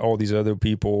 is that all these other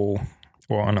people,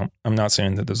 well, I'm not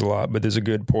saying that there's a lot, but there's a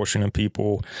good portion of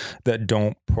people that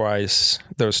don't price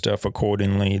their stuff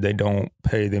accordingly. They don't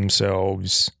pay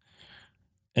themselves.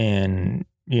 And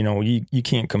you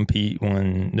can't compete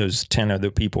when there's 10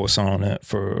 other people selling it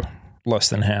for less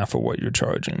than half of what you're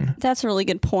charging. That's a really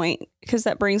good point, because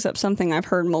that brings up something I've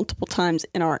heard multiple times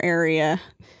in our area.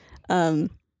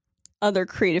 Other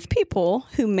creative people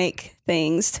who make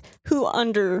things who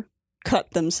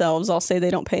undercut themselves. I'll say they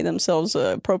don't pay themselves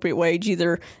an appropriate wage.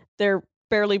 Either they're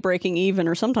barely breaking even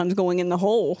or sometimes going in the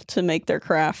hole to make their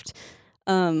craft.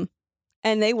 And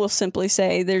they will simply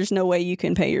say, there's no way you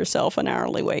can pay yourself an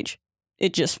hourly wage.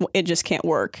 It just can't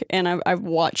work. And I've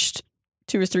watched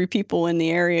 2 or 3 people in the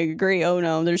area agree, oh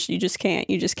no, you just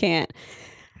can't.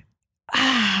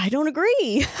 I don't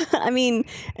agree. I mean,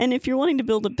 and if you're wanting to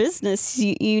build a business,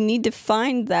 you need to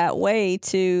find that way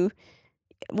to.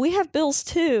 We have bills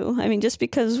too. I mean, just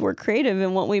because we're creative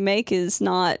and what we make is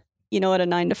not, at a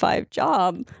 9-to-5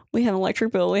 job, we have an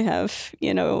electric bill, we have,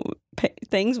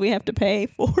 things we have to pay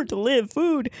for to live,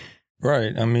 food.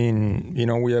 Right. I mean,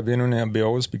 we have internet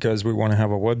bills because we want to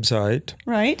have a website.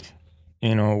 Right.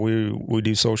 We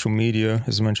do social media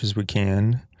as much as we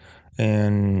can,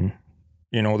 and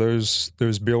there's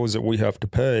bills that we have to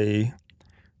pay,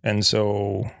 and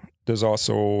so there's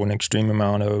also an extreme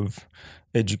amount of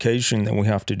education that we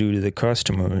have to do to the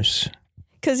customers.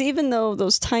 Because even though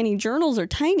those tiny journals are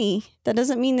tiny, that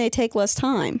doesn't mean they take less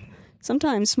time.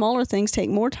 Sometimes smaller things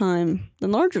take more time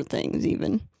than larger things,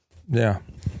 even. Yeah,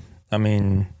 I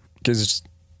mean, because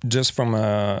just from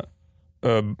a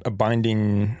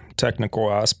binding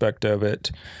technical aspect of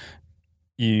it,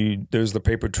 there's the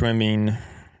paper trimming.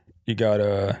 You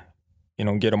gotta,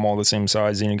 get them all the same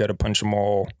size, and you gotta punch them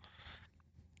all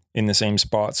in the same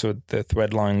spot so the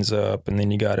thread lines up, and then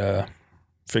you gotta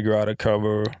figure out a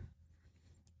cover.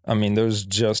 I mean, there's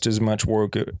just as much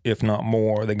work, if not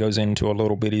more, that goes into a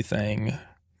little bitty thing.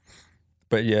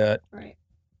 But yet, right.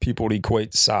 People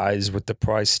equate size with the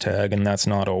price tag, and that's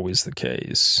not always the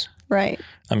case. Right.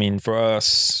 I mean, for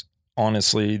us,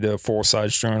 honestly, the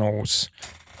full-size journals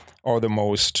are the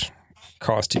most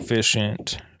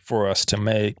cost-efficient for us to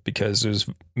make because there's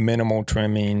minimal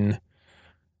trimming.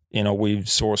 We've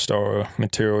sourced our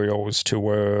materials to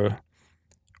where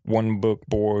one book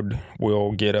board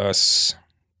will get us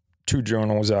 2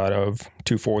 journals out of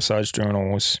 2 full-size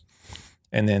journals.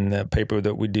 And then the paper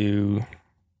that we do,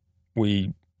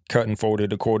 we cut and fold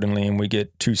it accordingly, and we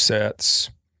get 2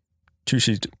 sets,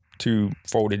 2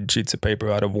 folded sheets of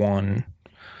paper out of 1.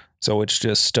 So it's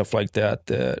just stuff like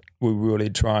that we really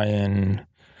try and,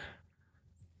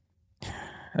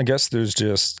 I guess there's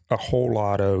just a whole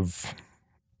lot of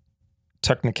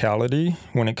technicality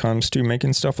when it comes to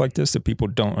making stuff like this that people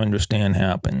don't understand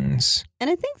happens. And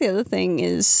I think the other thing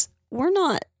is we're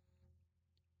not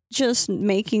just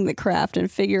making the craft and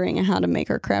figuring out how to make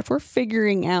our craft. We're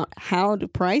figuring out how to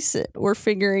price it. We're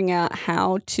figuring out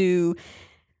how to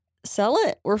sell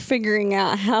it. We're figuring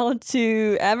out how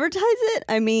to advertise it.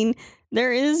 I mean,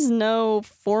 there is no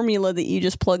formula that you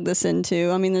just plug this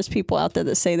into. I mean, there's people out there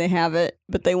that say they have it,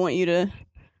 but they want you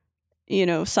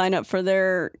to, sign up for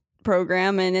their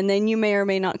program, and then you may or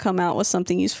may not come out with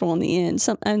something useful in the end.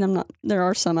 There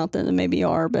are some out there that maybe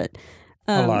are, but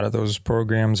a lot of those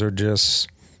programs are just,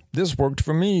 this worked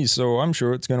for me, so I'm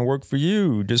sure it's going to work for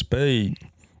you. Just pay,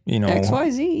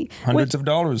 XYZ. Hundreds of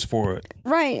dollars for it.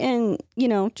 Right. And,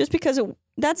 just because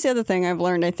that's the other thing I've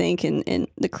learned, I think, in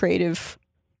the creative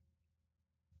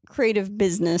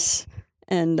business,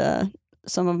 and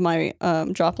some of my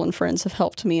Joplin friends have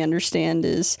helped me understand,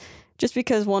 is just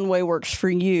because one way works for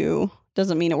you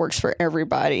doesn't mean it works for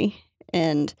everybody.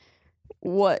 And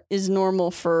what is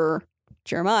normal for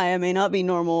Jeremiah may not be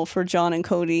normal for John and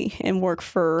Cody, and work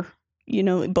for,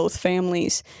 both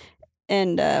families.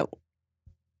 And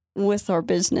with our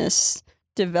business,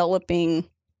 developing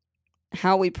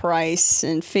how we price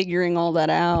and figuring all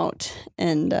that out.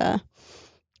 And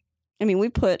we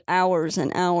put hours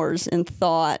and hours in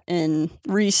thought and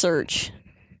research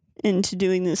into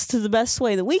doing this to the best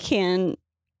way that we can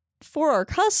for our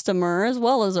customer as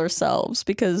well as ourselves.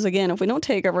 Because again, if we don't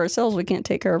take care of ourselves, we can't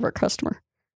take care of our customer.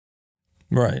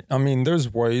 Right. I mean,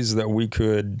 there's ways that we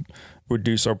could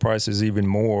reduce our prices even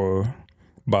more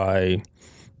by,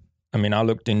 I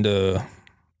looked into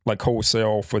like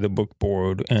wholesale for the book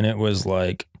board, and it was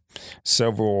like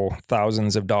several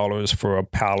thousands of dollars for a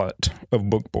pallet of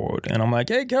book board. And I'm like,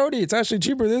 hey, Cody, it's actually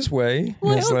cheaper this way.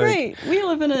 Well, it's great. We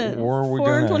live in a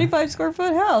 425 square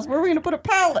foot house. Where are we going to put a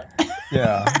pallet?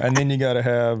 Yeah. And then you got to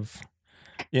have,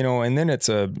 and then it's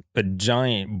a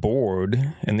giant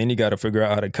board, and then you got to figure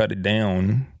out how to cut it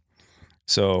down.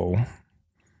 So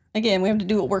again, we have to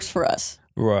do what works for us.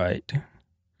 Right.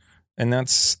 And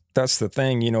that's the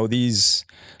thing, these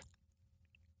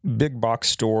big box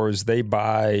stores, they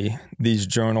buy these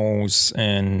journals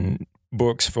and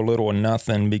books for little or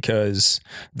nothing because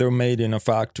they're made in a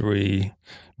factory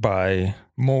by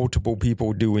multiple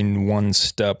people doing one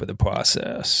step of the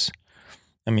process.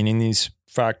 I mean, in these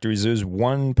factories, there's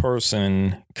one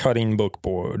person cutting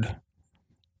bookboard.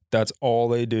 That's all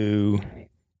they do,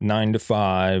 9 to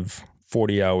 5,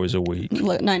 40 hours a week.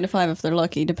 9 to 5 if they're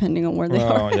lucky, depending on where they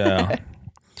are. Oh, yeah.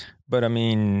 But I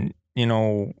mean, you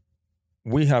know,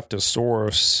 we have to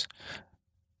source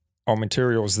our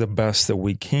materials the best that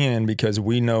we can because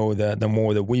we know that the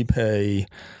more that we pay,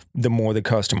 the more the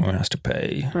customer has to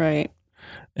pay. Right.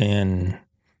 And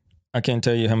I can't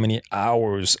tell you how many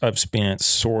hours I've spent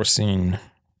sourcing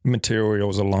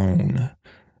materials alone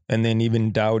and then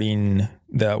even doubting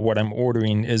that what I'm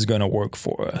ordering is going to work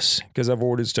for us. Because I've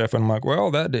ordered stuff and I'm like,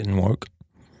 well, that didn't work.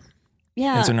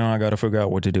 Yeah. And so now I got to figure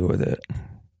out what to do with it.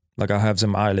 Like I have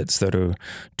some eyelets that are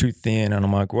too thin and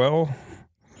I'm like, well,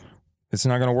 it's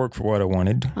not going to work for what I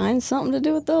wanted. Find something to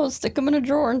do with those. Stick them in a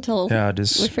drawer until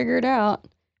we figure it out.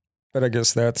 But I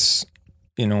guess that's,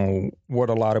 you know, what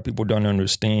a lot of people don't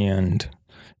understand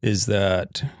is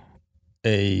that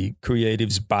a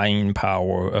creative's buying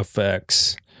power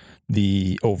affects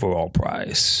the overall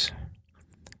price.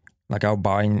 Like our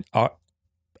buying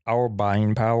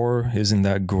power isn't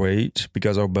that great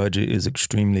because our budget is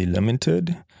extremely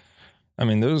limited. I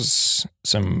mean, there's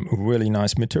some really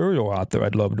nice material out there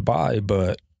I'd love to buy,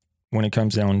 but when it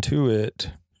comes down to it,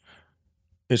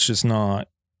 it's just not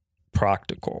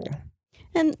practical.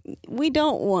 And we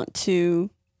don't want to,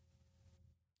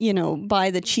 you know, buy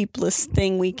the cheapest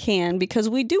thing we can because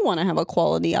we do want to have a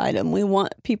quality item. We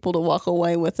want people to walk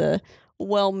away with a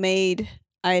well-made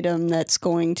item that's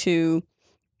going to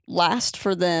last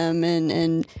for them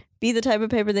and be the type of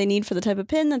paper they need for the type of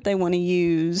pen that they want to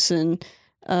use and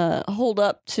hold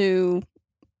up to,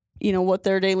 you know, what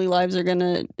their daily lives are going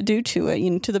to do to it, you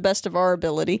know, to the best of our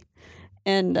ability.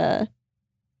 And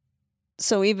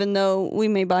so even though we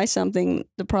may buy something,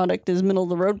 the product is middle of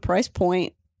the road price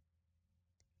point,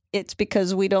 it's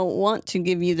because we don't want to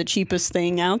give you the cheapest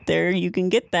thing out there. You can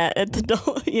get that at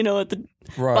the, you know, at the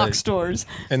box stores.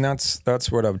 And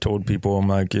that's what I've told people. I'm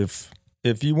like, if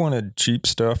you wanted cheap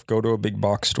stuff, go to a big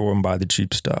box store and buy the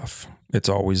cheap stuff. It's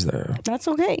always there. That's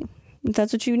okay. If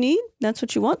that's what you need, that's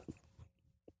what you want.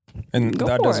 And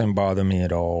that doesn't bother me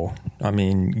at all. I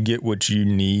mean, get what you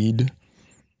need,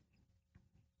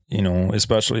 you know,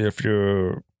 especially if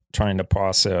you're trying to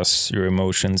process your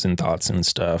emotions and thoughts and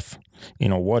stuff, you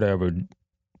know, whatever,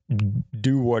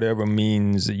 do whatever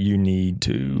means that you need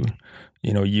to,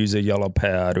 you know, use a yellow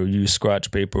pad or use scratch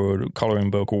paper or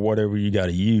coloring book or whatever you got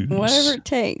to use. Whatever it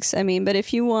takes. I mean, but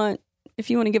if you want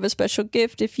to give a special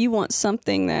gift, if you want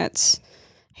something that's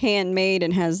handmade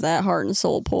and has that heart and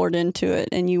soul poured into it,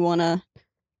 and you want to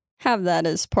have that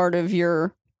as part of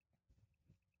your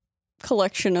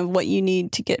collection of what you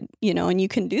need to get, you know, and you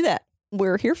can do that.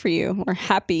 We're here for you. We're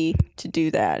happy to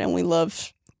do that, and we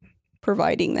love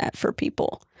providing that for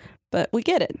people. But we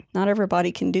get it. Not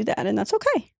everybody can do that, and that's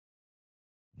okay.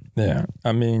 Yeah.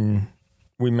 I mean,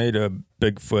 we made a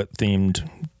Bigfoot-themed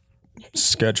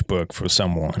sketchbook for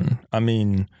someone. I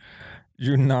mean,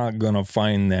 you're not going to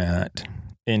find that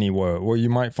anywhere. Or you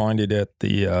might find it at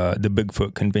the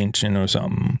Bigfoot convention or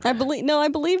something. I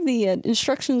believe the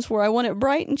instructions were I want it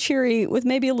bright and cheery with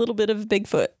maybe a little bit of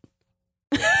Bigfoot.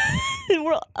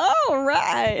 We're all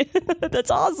right. That's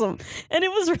awesome. And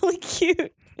it was really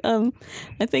cute.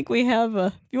 I think we have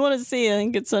if you want to see, I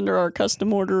think it's under our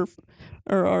custom order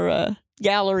or our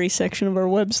gallery section of our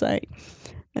website.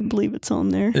 I believe it's on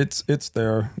there. It's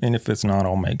there, and if it's not,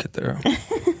 I'll make it there.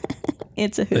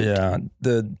 It's a hoot. But yeah,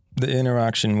 the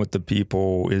interaction with the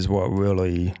people is what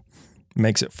really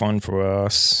makes it fun for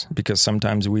us, because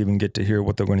sometimes we even get to hear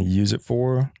what they're going to use it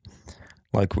for.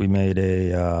 Like we made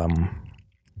a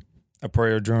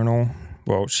prayer journal.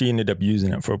 Well, she ended up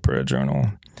using it for a prayer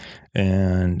journal.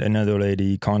 And another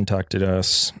lady contacted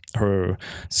us. Her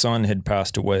son had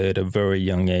passed away at a very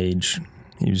young age.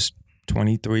 He was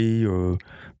 23 or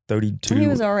 32. He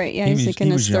was all right. Yeah, he's like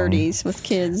in his 30s with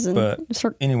kids. And but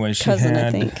anyway, she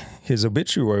had his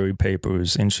obituary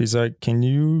papers, and she's like, "Can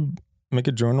you make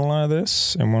a journal out of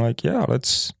this?" And we're like, "Yeah,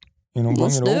 let's bring it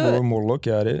over and we'll look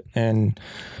at it." And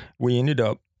we ended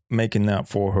up making that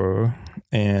for her,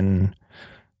 and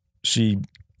she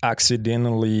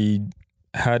accidentally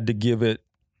had to give it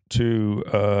to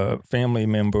a family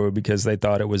member because they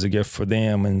thought it was a gift for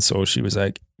them. And so she was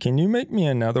like, "Can you make me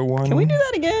another one? Can we do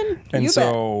that again?" And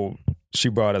so she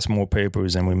brought us more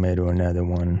papers and we made her another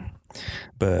one.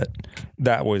 But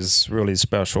that was really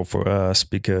special for us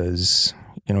because,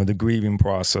 the grieving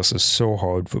process is so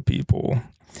hard for people.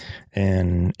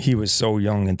 And he was so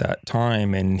young at that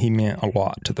time, and he meant a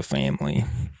lot to the family.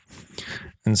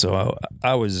 And so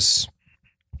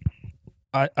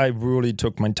I really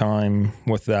took my time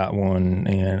with that one,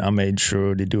 and I made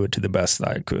sure to do it to the best that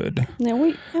I could. Yeah,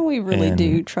 we really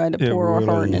do try to pour our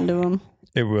heart into them.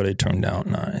 It really turned out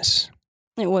nice.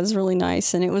 It was really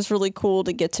nice, and it was really cool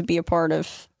to get to be a part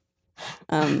of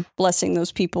blessing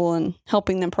those people and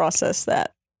helping them process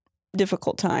that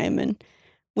difficult time. And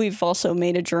we've also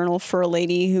made a journal for a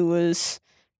lady who was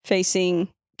facing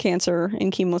cancer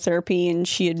and chemotherapy, and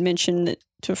she had mentioned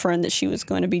to a friend that she was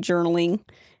going to be journaling.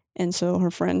 And so her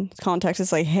friend contacts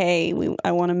us like, hey,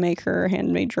 I want to make her a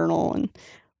handmade journal. And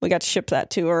we got to ship that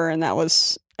to her. And that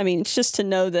was, I mean, it's just to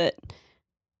know that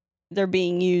they're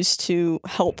being used to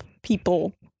help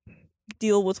people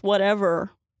deal with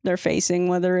whatever they're facing,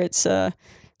 whether it's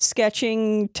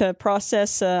sketching to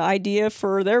process an idea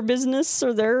for their business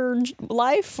or their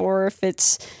life, or if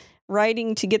it's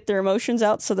writing to get their emotions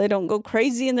out so they don't go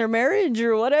crazy in their marriage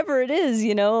or whatever it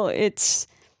is,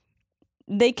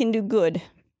 they can do good.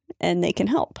 And they can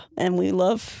help. And we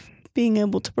love being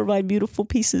able to provide beautiful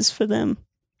pieces for them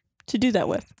to do that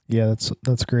with. Yeah,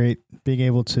 that's great. Being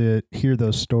able to hear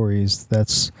those stories,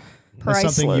 that's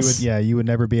something you would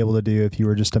never be able to do if you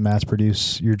were just to mass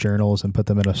produce your journals and put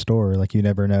them in a store. Like, you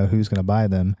never know who's going to buy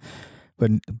them.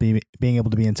 But being able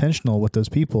to be intentional with those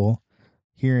people,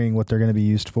 hearing what they're going to be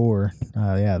used for,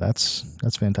 that's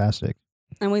fantastic.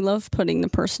 And we love putting the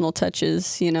personal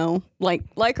touches,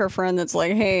 like our friend that's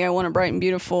like, hey, I want it bright and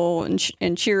beautiful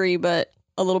and cheery, but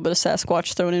a little bit of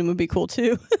Sasquatch thrown in would be cool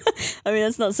too. I mean,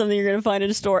 that's not something you're going to find in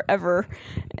a store ever.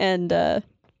 And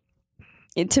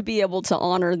to be able to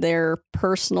honor their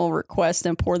personal request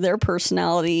and pour their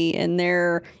personality and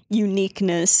their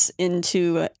uniqueness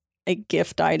into a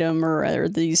gift item or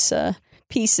these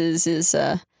pieces is,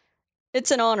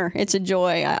 it's an honor. It's a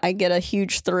joy. I get a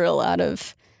huge thrill out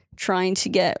of trying to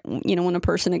get, when a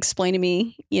person explained to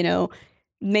me,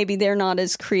 maybe they're not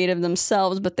as creative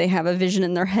themselves, but they have a vision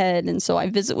in their head. And so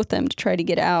I visit with them to try to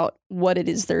get out what it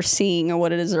is they're seeing or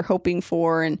what it is they're hoping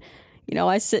for. And,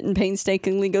 I sit and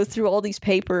painstakingly go through all these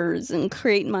papers and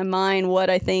create in my mind what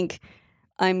I think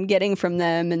I'm getting from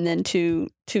them. And then to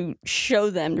show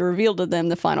them, to reveal to them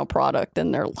the final product.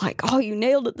 And they're like, oh, you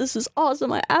nailed it. This is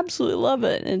awesome. I absolutely love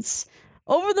it. It's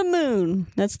over the moon.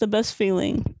 That's the best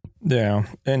feeling. Yeah,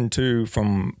 and too,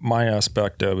 from my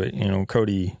aspect of it,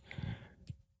 Cody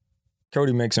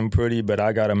makes them pretty, but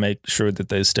I got to make sure that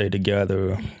they stay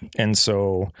together. And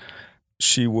so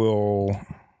she will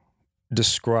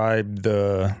describe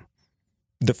the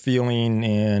feeling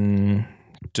and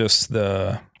just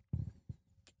the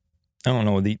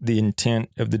intent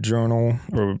of the journal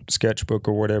or sketchbook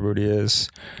or whatever it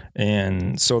is.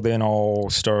 And so then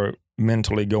I'll start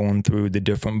mentally going through the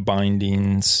different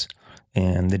bindings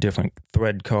and the different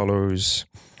thread colors,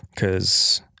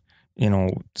 because,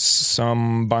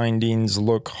 some bindings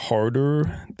look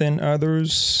harder than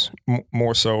others,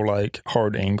 more so like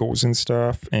hard angles and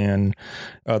stuff, and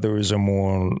others are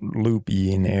more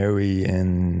loopy and airy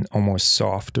and almost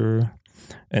softer.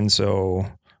 And so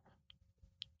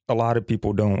a lot of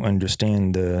people don't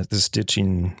understand the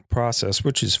stitching process,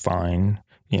 which is fine.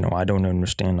 I don't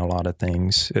understand a lot of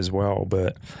things as well,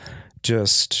 but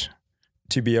just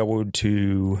to be able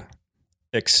to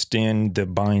extend the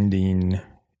binding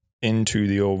into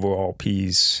the overall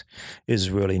piece is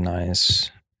really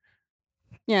nice.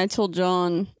 Yeah, I told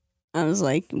John, I was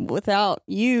like, without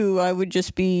you, I would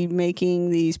just be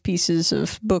making these pieces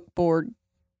of book board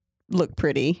look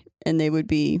pretty, and they would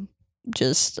be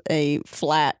just a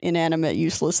flat, inanimate,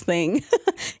 useless thing.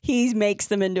 He makes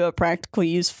them into a practical,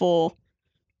 useful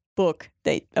book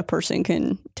that a person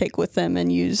can take with them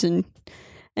and use and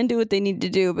do what they need to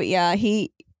do. But yeah,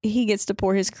 he gets to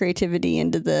pour his creativity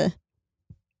into the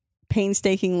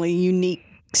painstakingly unique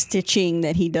stitching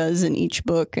that he does in each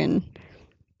book, and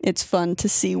it's fun to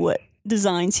see what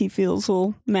designs he feels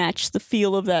will match the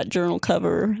feel of that journal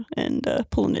cover and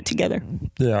pulling it together.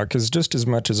 Yeah, because just as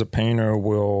much as a painter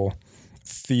will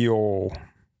feel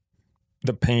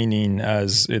the painting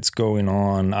as it's going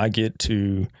on, I get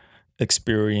to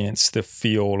experience the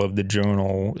feel of the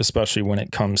journal, especially when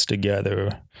it comes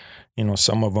together.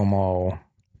 Some of them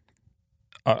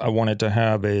I wanted to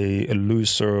have a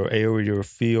looser, airier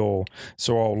feel,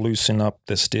 so I'll loosen up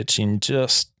the stitching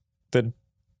just the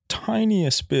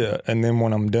tiniest bit, and then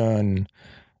when I'm done,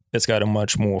 it's got a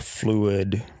much more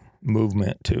fluid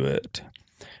movement to it.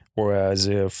 Whereas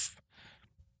if,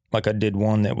 like, I did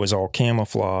one that was all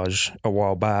camouflage a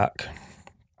while back,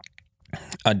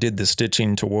 I did the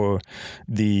stitching to where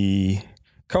the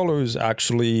colors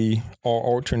actually are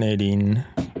alternating,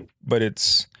 but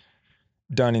it's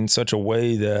done in such a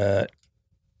way that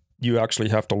you actually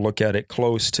have to look at it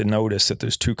close to notice that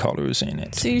there's two colors in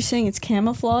it. So you're saying it's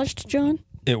camouflaged, John?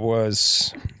 It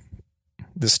was,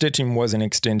 the stitching was an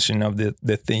extension of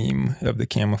the theme of the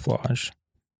camouflage.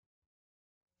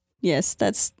 Yes,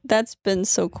 that's been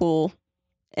so cool.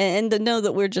 And to know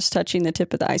that we're just touching the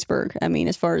tip of the iceberg. I mean,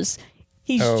 as far as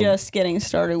he's just getting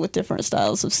started with different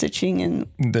styles of stitching, and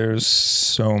there's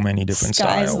so many different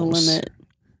sky's styles. the limit.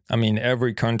 I mean,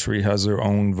 every country has their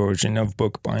own version of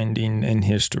bookbinding and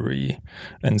history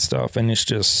and stuff. And it's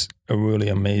just a really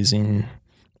amazing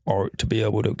art to be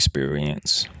able to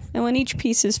experience. And when each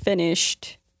piece is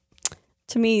finished,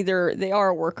 to me, they are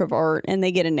a work of art, and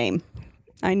they get a name.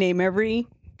 I name every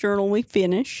journal we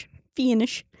finish.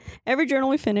 Every journal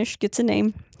we finish gets a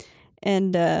name.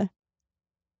 And to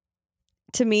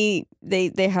me,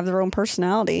 they have their own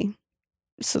personality,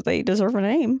 so they deserve a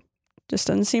name. Just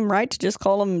doesn't seem right to just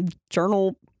call them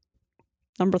journal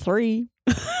number 3.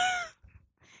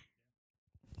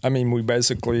 I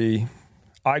mean,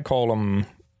 I call them,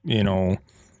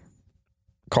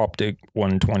 Coptic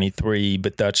 123,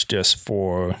 but that's just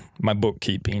for my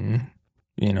bookkeeping,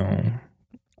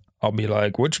 I'll be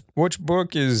like, which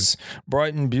book is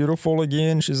bright and beautiful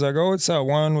again? She's like, oh, it's that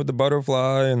one with the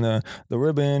butterfly and the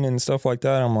ribbon and stuff like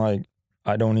that. I'm like,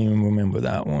 I don't even remember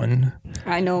that one.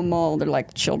 I know them all. They're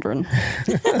like children.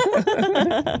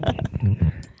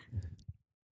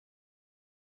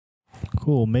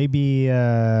 Cool. Maybe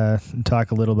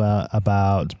talk a little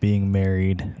about being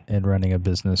married and running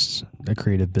a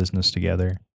creative business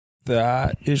together.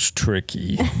 That is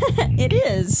tricky. It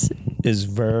is. Is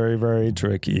very, very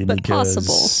tricky, but because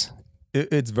possible.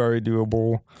 It's very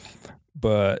doable,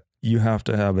 but you have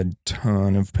to have a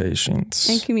ton of patience.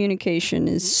 And communication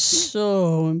is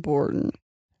so important.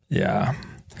 Yeah.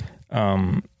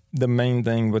 The main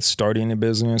thing with starting a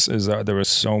business is that there is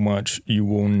so much you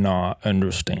will not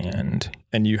understand,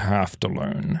 and you have to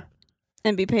learn.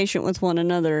 And be patient with one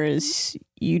another as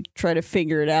you try to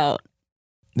figure it out.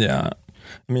 Yeah.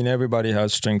 I mean, everybody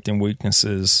has strengths and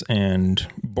weaknesses, and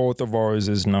both of ours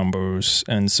is numbers.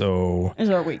 And so is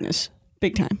our weakness.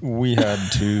 Big time. We had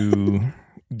to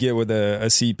get with a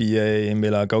CPA and be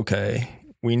like, okay,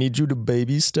 we need you to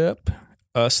baby step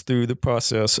us through the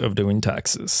process of doing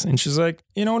taxes. And she's like,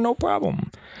 no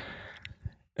problem.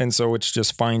 And so it's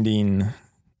just finding,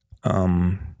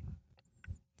 I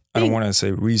don't want to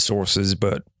say resources,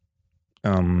 but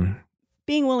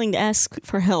being willing to ask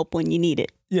for help when you need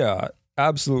it. Yeah,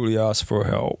 absolutely ask for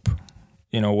help.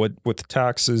 With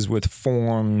taxes, with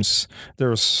forms,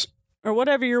 or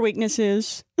whatever your weakness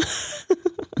is.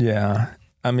 Yeah.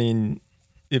 I mean,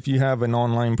 if you have an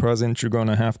online presence, you're going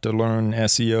to have to learn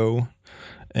SEO,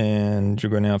 and you're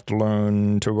going to have to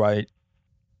learn to write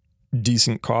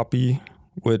decent copy,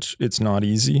 which it's not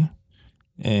easy.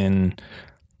 And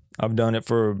I've done it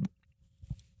for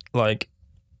like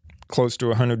close to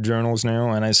 100 journals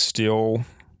now, and I still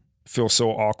feel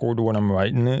so awkward when I'm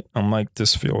writing it. I'm like,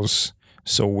 this feels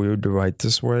so weird to write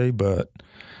this way, but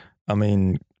I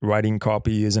mean, writing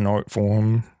copy is an art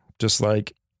form, just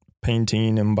like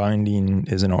painting and binding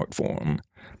is an art form.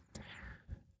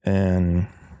 And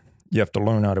you have to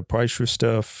learn how to price your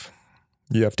stuff.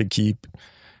 You have to keep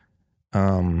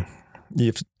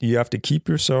you have to keep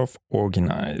yourself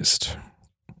organized.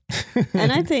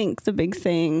 And I think the big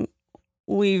thing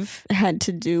we've had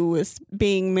to do with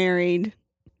being married,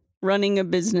 running a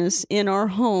business in our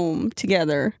home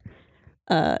together,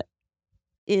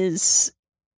 is,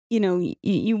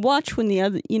 you watch when the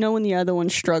other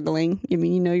one's struggling. I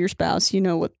mean, your spouse,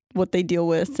 what they deal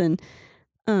with. And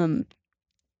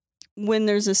when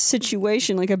there's a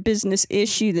situation like a business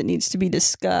issue that needs to be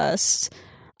discussed,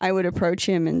 I would approach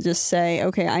him and just say,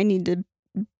 okay, I need to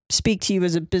speak to you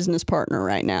as a business partner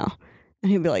right now.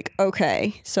 And he'd be like,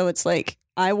 okay. So it's like,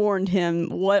 I warned him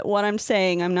what I'm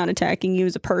saying. I'm not attacking you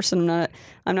as a person.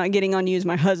 I'm not getting on you as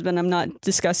my husband. I'm not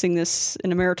discussing this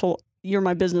in a marital, you're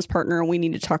my business partner and we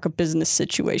need to talk a business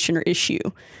situation or issue.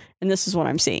 And this is what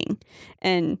I'm seeing.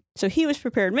 And so he was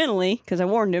prepared mentally because I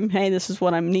warned him, hey, this is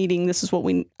what I'm needing. This is what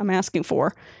I'm asking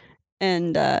for.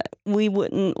 And we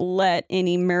wouldn't let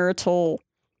any marital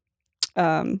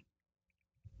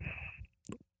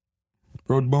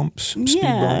road bumps, speed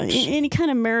bumps. Any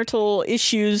kind of marital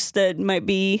issues that might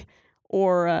be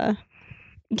or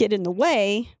get in the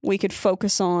way, we could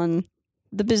focus on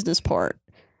the business part.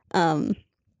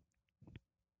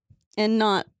 And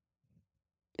not,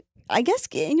 I guess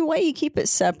in a way you keep it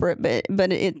separate,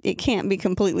 but it can't be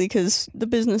completely because the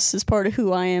business is part of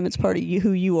who I am. It's part of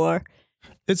who you are.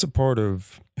 It's a part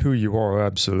of who you are,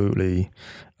 absolutely.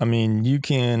 I mean, you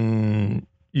can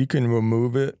you can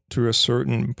remove it to a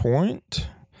certain point,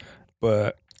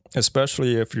 but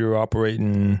especially if you're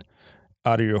operating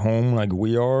out of your home like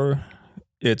we are,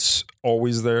 it's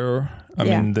always there. I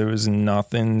mean, there is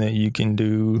nothing that you can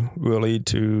do really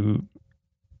to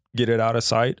get it out of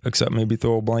sight except maybe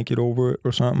throw a blanket over it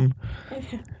or something.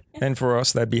 And for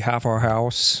us, that'd be half our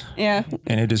house. Yeah.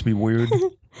 And it'd just be weird.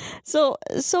 So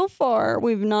far,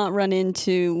 we've not run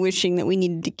into wishing that we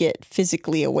needed to get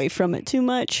physically away from it too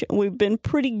much. We've been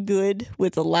pretty good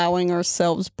with allowing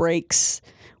ourselves breaks.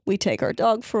 We take our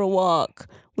dog for a walk.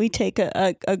 We take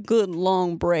a good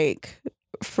long break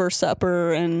for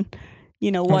supper and,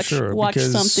 watch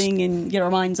something and get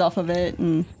our minds off of it.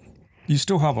 And you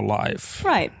still have a life.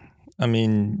 Right. I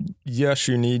mean, yes,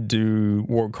 you need to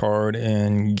work hard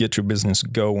and get your business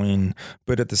going,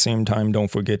 but at the same time,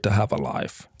 don't forget to have a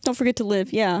life. Don't forget to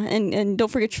live, yeah. And don't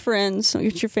forget your friends, don't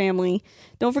forget your family.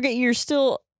 Don't forget you're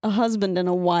still a husband and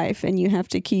a wife, and you have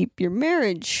to keep your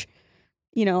marriage.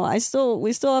 We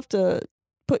still have to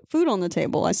put food on the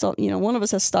table. One of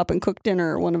us has to stop and cook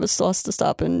dinner. One of us still has to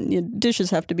stop and dishes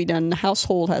have to be done. The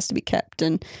household has to be kept.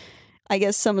 And I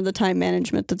guess some of the time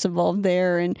management that's involved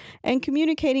there and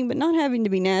communicating, but not having to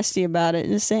be nasty about it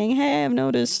and just saying, hey, I've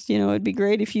noticed, it'd be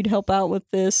great if you'd help out with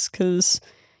this because,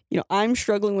 I'm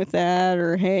struggling with that.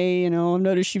 Or, hey, I've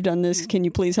noticed you've done this. Can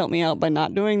you please help me out by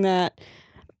not doing that?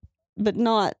 But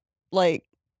not like,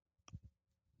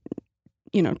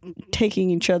 taking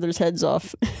each other's heads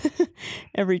off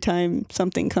every time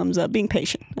something comes up. Being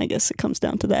patient, I guess it comes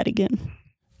down to that again.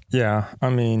 Yeah, I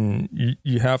mean,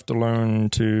 you have to learn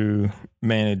to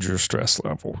manage your stress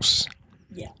levels.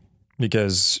 Yeah.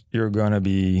 Because you're going to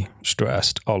be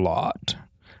stressed a lot.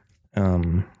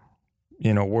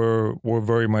 We're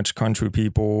very much country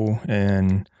people,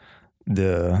 and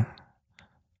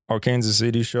our Kansas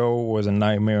City show was a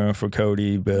nightmare for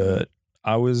Cody, but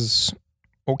I was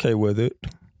okay with it.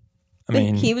 I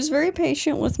mean, he was very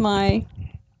patient with my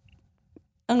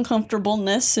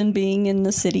uncomfortableness in being in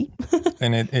the city.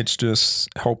 And it's just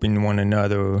helping one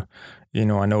another.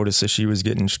 I noticed that she was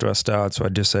getting stressed out, so I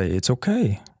just say, it's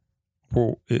okay.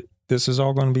 Well, this is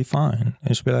all going to be fine.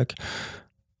 And she'd be like,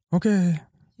 okay.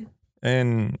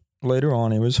 And later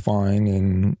on, it was fine,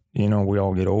 and, we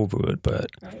all get over it.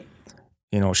 But,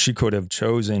 she could have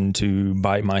chosen to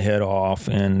bite my head off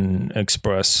and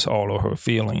express all of her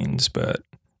feelings, but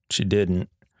she didn't.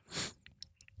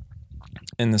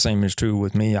 And the same is true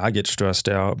with me. I get stressed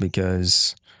out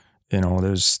because,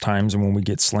 there's times when we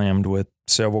get slammed with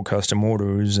several custom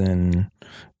orders and,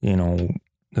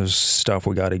 there's stuff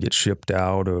we got to get shipped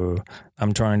out, or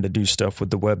I'm trying to do stuff with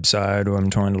the website, or I'm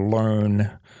trying to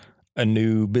learn a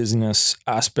new business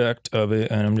aspect of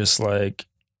it. And I'm just like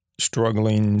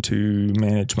struggling to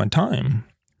manage my time.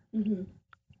 Mm-hmm.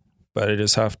 But I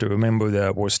just have to remember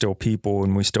that we're still people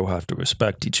and we still have to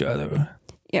respect each other.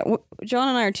 Yeah, John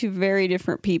and I are two very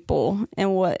different people,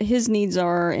 and what his needs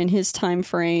are and his time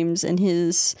frames and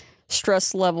his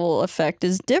stress level effect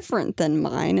is different than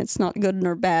mine. It's not good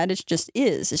nor bad. It just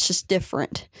is. It's just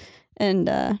different.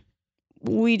 And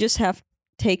we just have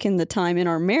taken the time in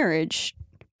our marriage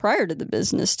prior to the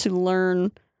business to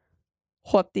learn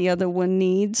what the other one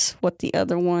needs, what the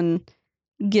other one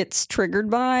gets triggered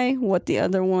by, what the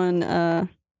other one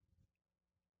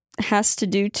has to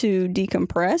do to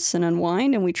decompress and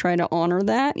unwind, and we try to honor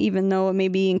that, even though it may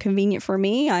be inconvenient for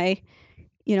me.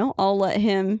 I'll let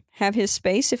him have his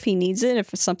space if he needs it.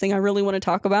 If it's something I really want to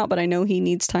talk about, but I know he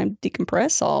needs time to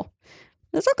decompress,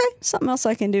 that's okay. Something else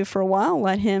I can do for a while.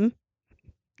 Let him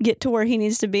get to where he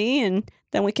needs to be, and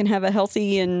then we can have a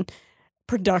healthy and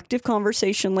productive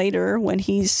conversation later when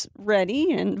he's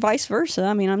ready, and vice versa.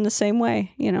 I mean, I'm the same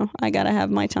way. I got to have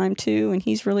my time too, and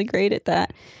he's really great at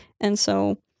that. And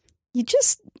so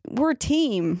we're a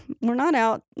team. We're not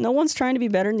out. No one's trying to be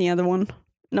better than the other one.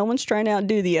 No one's trying to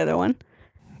outdo the other one.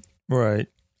 Right.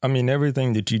 I mean,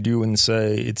 everything that you do and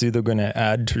say, it's either going to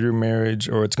add to your marriage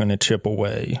or it's going to chip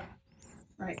away.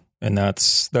 Right. And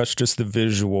that's just the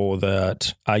visual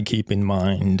that I keep in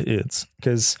mind. It's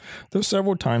because there's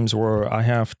several times where I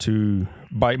have to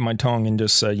bite my tongue and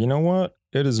just say, you know what?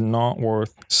 It is not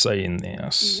worth saying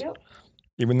this. Yep.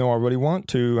 Even though I really want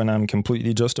to, and I'm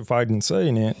completely justified in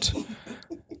saying it,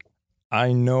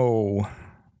 I know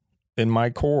in my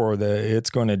core that it's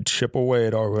going to chip away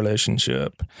at our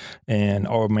relationship and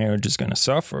our marriage is going to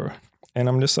suffer. And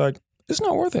I'm just like, it's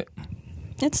not worth it.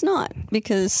 It's not,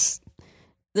 because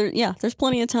there's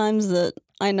plenty of times that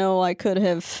I know I could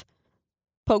have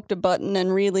poked a button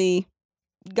and really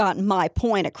gotten my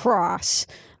point across.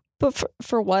 But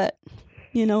for what?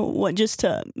 What, just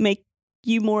to make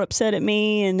you more upset at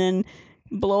me and then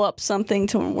blow up something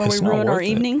to where It's we not ruin our worth it.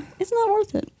 evening. It's not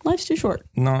worth it. Life's too short.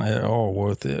 Not at all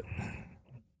worth it.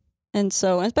 And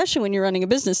so, especially when you're running a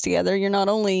business together, you're not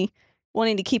only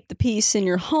wanting to keep the peace in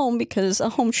your home, because a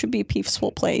home should be a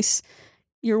peaceful place.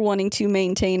 You're wanting to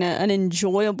maintain an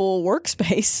enjoyable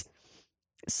workspace.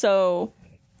 So,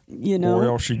 Where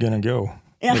else you gonna go?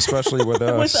 Yeah. Especially with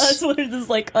us. With us, we're just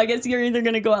like, I guess you're either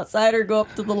going to go outside or go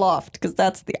up to the loft, because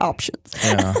that's the options.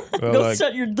 Yeah. Go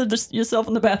shut yourself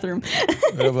in the bathroom.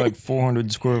 We have like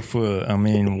 400 square foot. I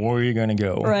mean, where are you gonna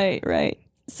go? Right.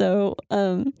 So,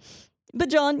 but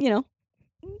John,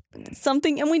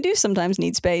 something, and we do sometimes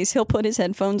need space. He'll put his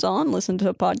headphones on, listen to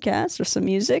a podcast or some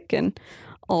music, and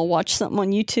I'll watch something on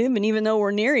YouTube. And even though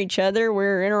we're near each other,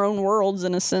 we're in our own worlds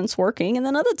in a sense, working. And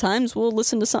then other times we'll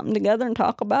listen to something together and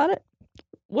talk about it.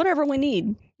 Whatever we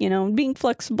need, being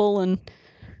flexible and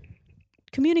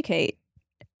communicate.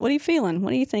 What are you feeling?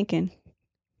 What are you thinking?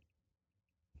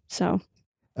 So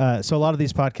a lot of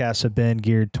these podcasts have been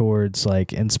geared towards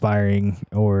like inspiring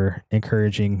or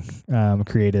encouraging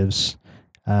creatives.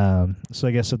 So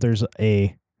I guess if there's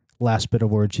a last bit of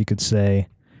words you could say,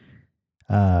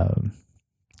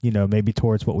 maybe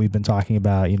towards what we've been talking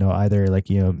about, either like,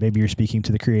 maybe you're speaking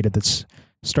to the creative that's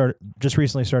just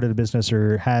recently started a business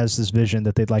or has this vision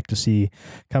that they'd like to see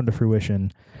come to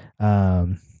fruition.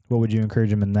 What would you encourage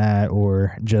them in that,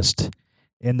 or just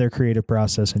in their creative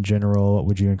process in general? What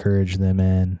would you encourage them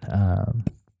in?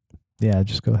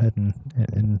 Just go ahead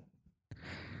and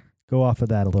go off of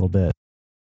that a little bit.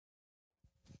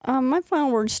 My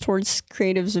final words towards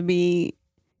creatives would be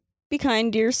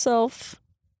kind to yourself.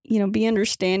 Be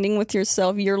understanding with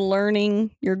yourself. You're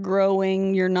learning, you're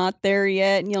growing, you're not there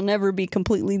yet, and you'll never be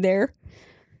completely there.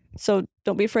 So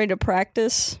don't be afraid to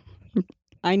practice.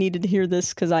 I needed to hear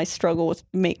this because I struggle with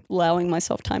allowing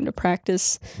myself time to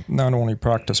practice. Not only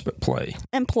practice, but play.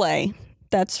 And play.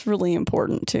 That's really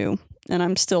important too. And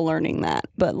I'm still learning that.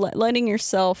 But letting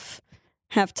yourself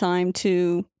have time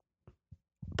to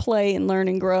play and learn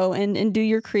and grow and do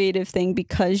your creative thing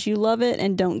because you love it,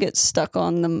 and don't get stuck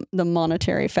on the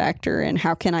monetary factor and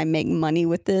how can I make money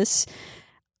with this.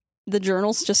 The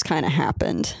journals just kind of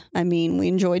happened. I mean, we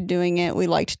enjoyed doing it, we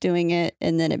liked doing it,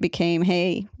 and then it became,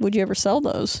 hey, would you ever sell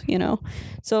those?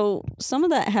 So some of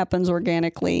that happens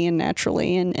organically and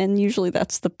naturally, and usually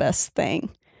that's the best thing.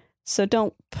 So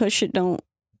don't push it, don't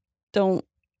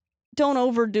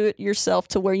overdo it yourself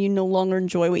to where you no longer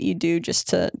enjoy what you do just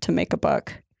to make a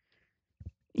buck.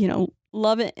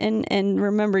 Love it and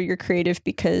remember you're creative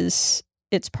because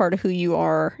it's part of who you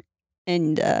are,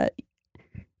 and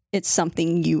it's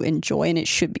something you enjoy, and it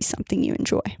should be something you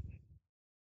enjoy.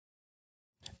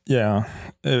 Yeah.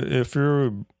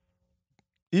 Even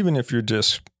if you're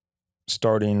just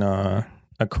starting a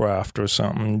craft or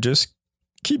something, just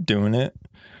keep doing it.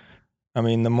 I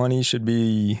mean, the money should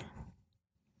be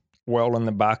well in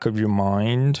the back of your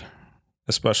mind,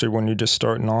 especially when you're just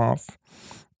starting off.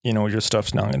 Your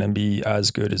stuff's not going to be as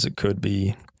good as it could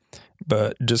be,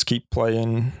 but just keep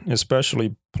playing,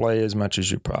 especially play as much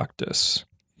as you practice.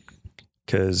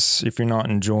 Because if you're not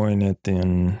enjoying it,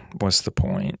 then what's the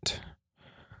point?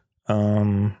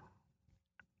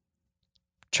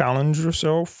 Challenge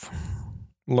yourself,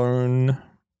 learn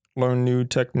new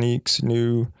techniques,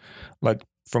 like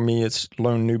for me, it's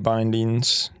learn new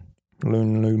bindings,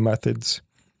 learn new methods,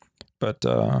 but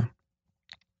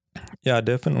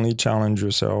definitely challenge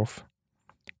yourself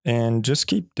and just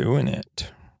keep doing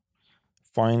it.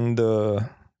 Find the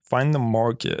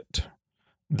market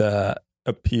that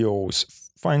appeals.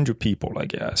 Find your people, I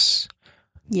guess.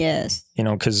 Yes.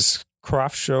 Because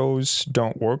craft shows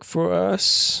don't work for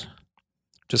us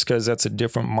just because that's a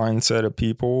different mindset of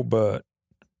people, but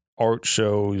art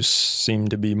shows seem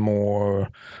to be more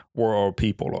where our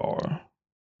people are.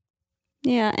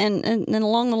 Yeah, and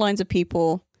along the lines of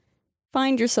people,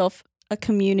 find yourself a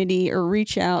community or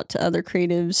reach out to other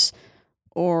creatives,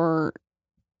 or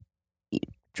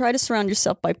try to surround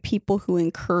yourself by people who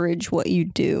encourage what you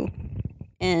do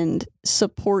and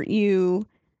support you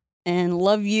and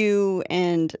love you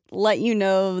and let you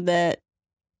know that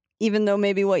even though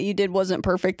maybe what you did wasn't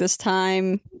perfect this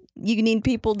time, you need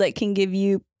people that can give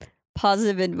you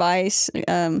positive advice,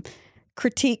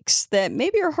 critiques that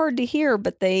maybe are hard to hear,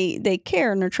 but they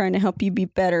care and they're trying to help you be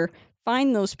better.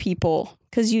 Find those people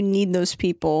because you need those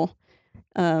people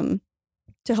to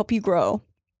help you grow.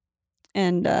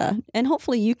 And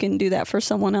hopefully you can do that for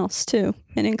someone else too,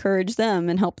 and encourage them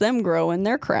and help them grow in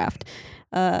their craft.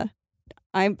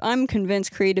 I'm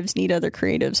convinced creatives need other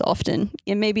creatives often,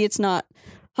 and maybe it's not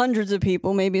hundreds of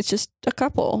people, maybe it's just a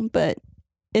couple, but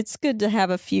it's good to have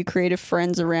a few creative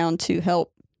friends around to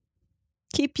help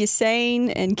keep you sane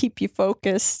and keep you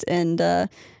focused and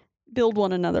build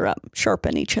one another up,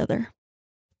 sharpen each other.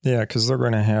 Yeah, because they're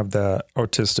going to have that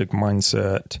artistic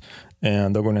mindset,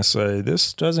 and they're going to say,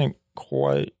 this doesn't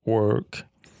quite work.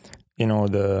 You know,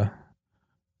 the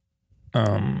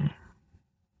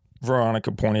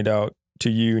Veronica pointed out to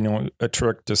you, a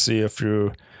trick to see if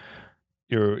your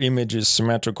image is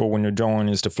symmetrical when you're drawing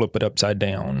is to flip it upside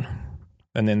down.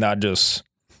 And then that just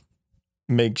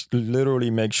literally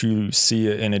makes you see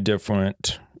it in a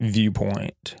different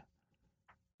viewpoint.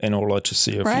 And it'll let you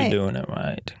see if you're doing it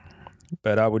right.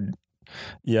 But I would,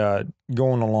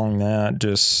 going along that,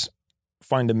 just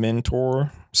find a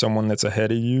mentor, someone that's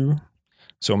ahead of you.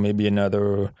 So maybe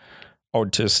another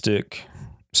artistic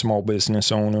small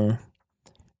business owner,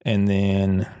 and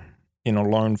then,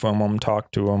 learn from them,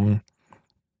 talk to them,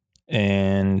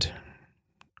 and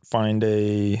find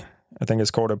I think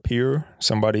it's called a peer,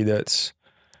 somebody that's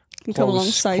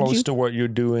close to what you're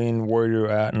doing, where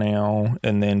you're at now,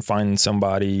 and then find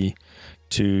somebody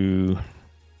to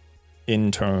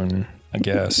intern, I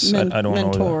guess. I don't know.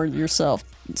 Mentor yourself.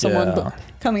 Someone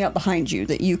coming up behind you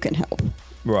that you can help.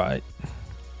 Right.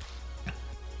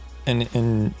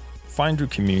 And find your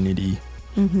community,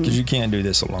 because you can't do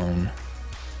this alone.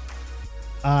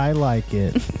 I like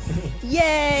it.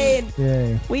 Yay!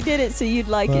 Yay. We did it so you'd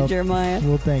like it, Jeremiah.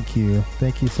 Well, thank you.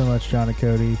 Thank you so much, John and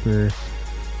Cody, for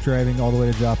driving all the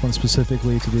way to Joplin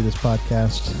specifically to do this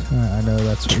podcast. I know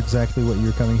that's exactly what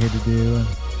you're coming here to do.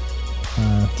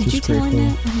 Did you tell him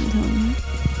that? I didn't tell him that.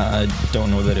 I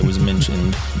don't know that it was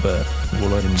mentioned, but we'll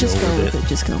let him Just go with it.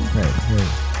 Just go with it.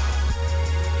 Right.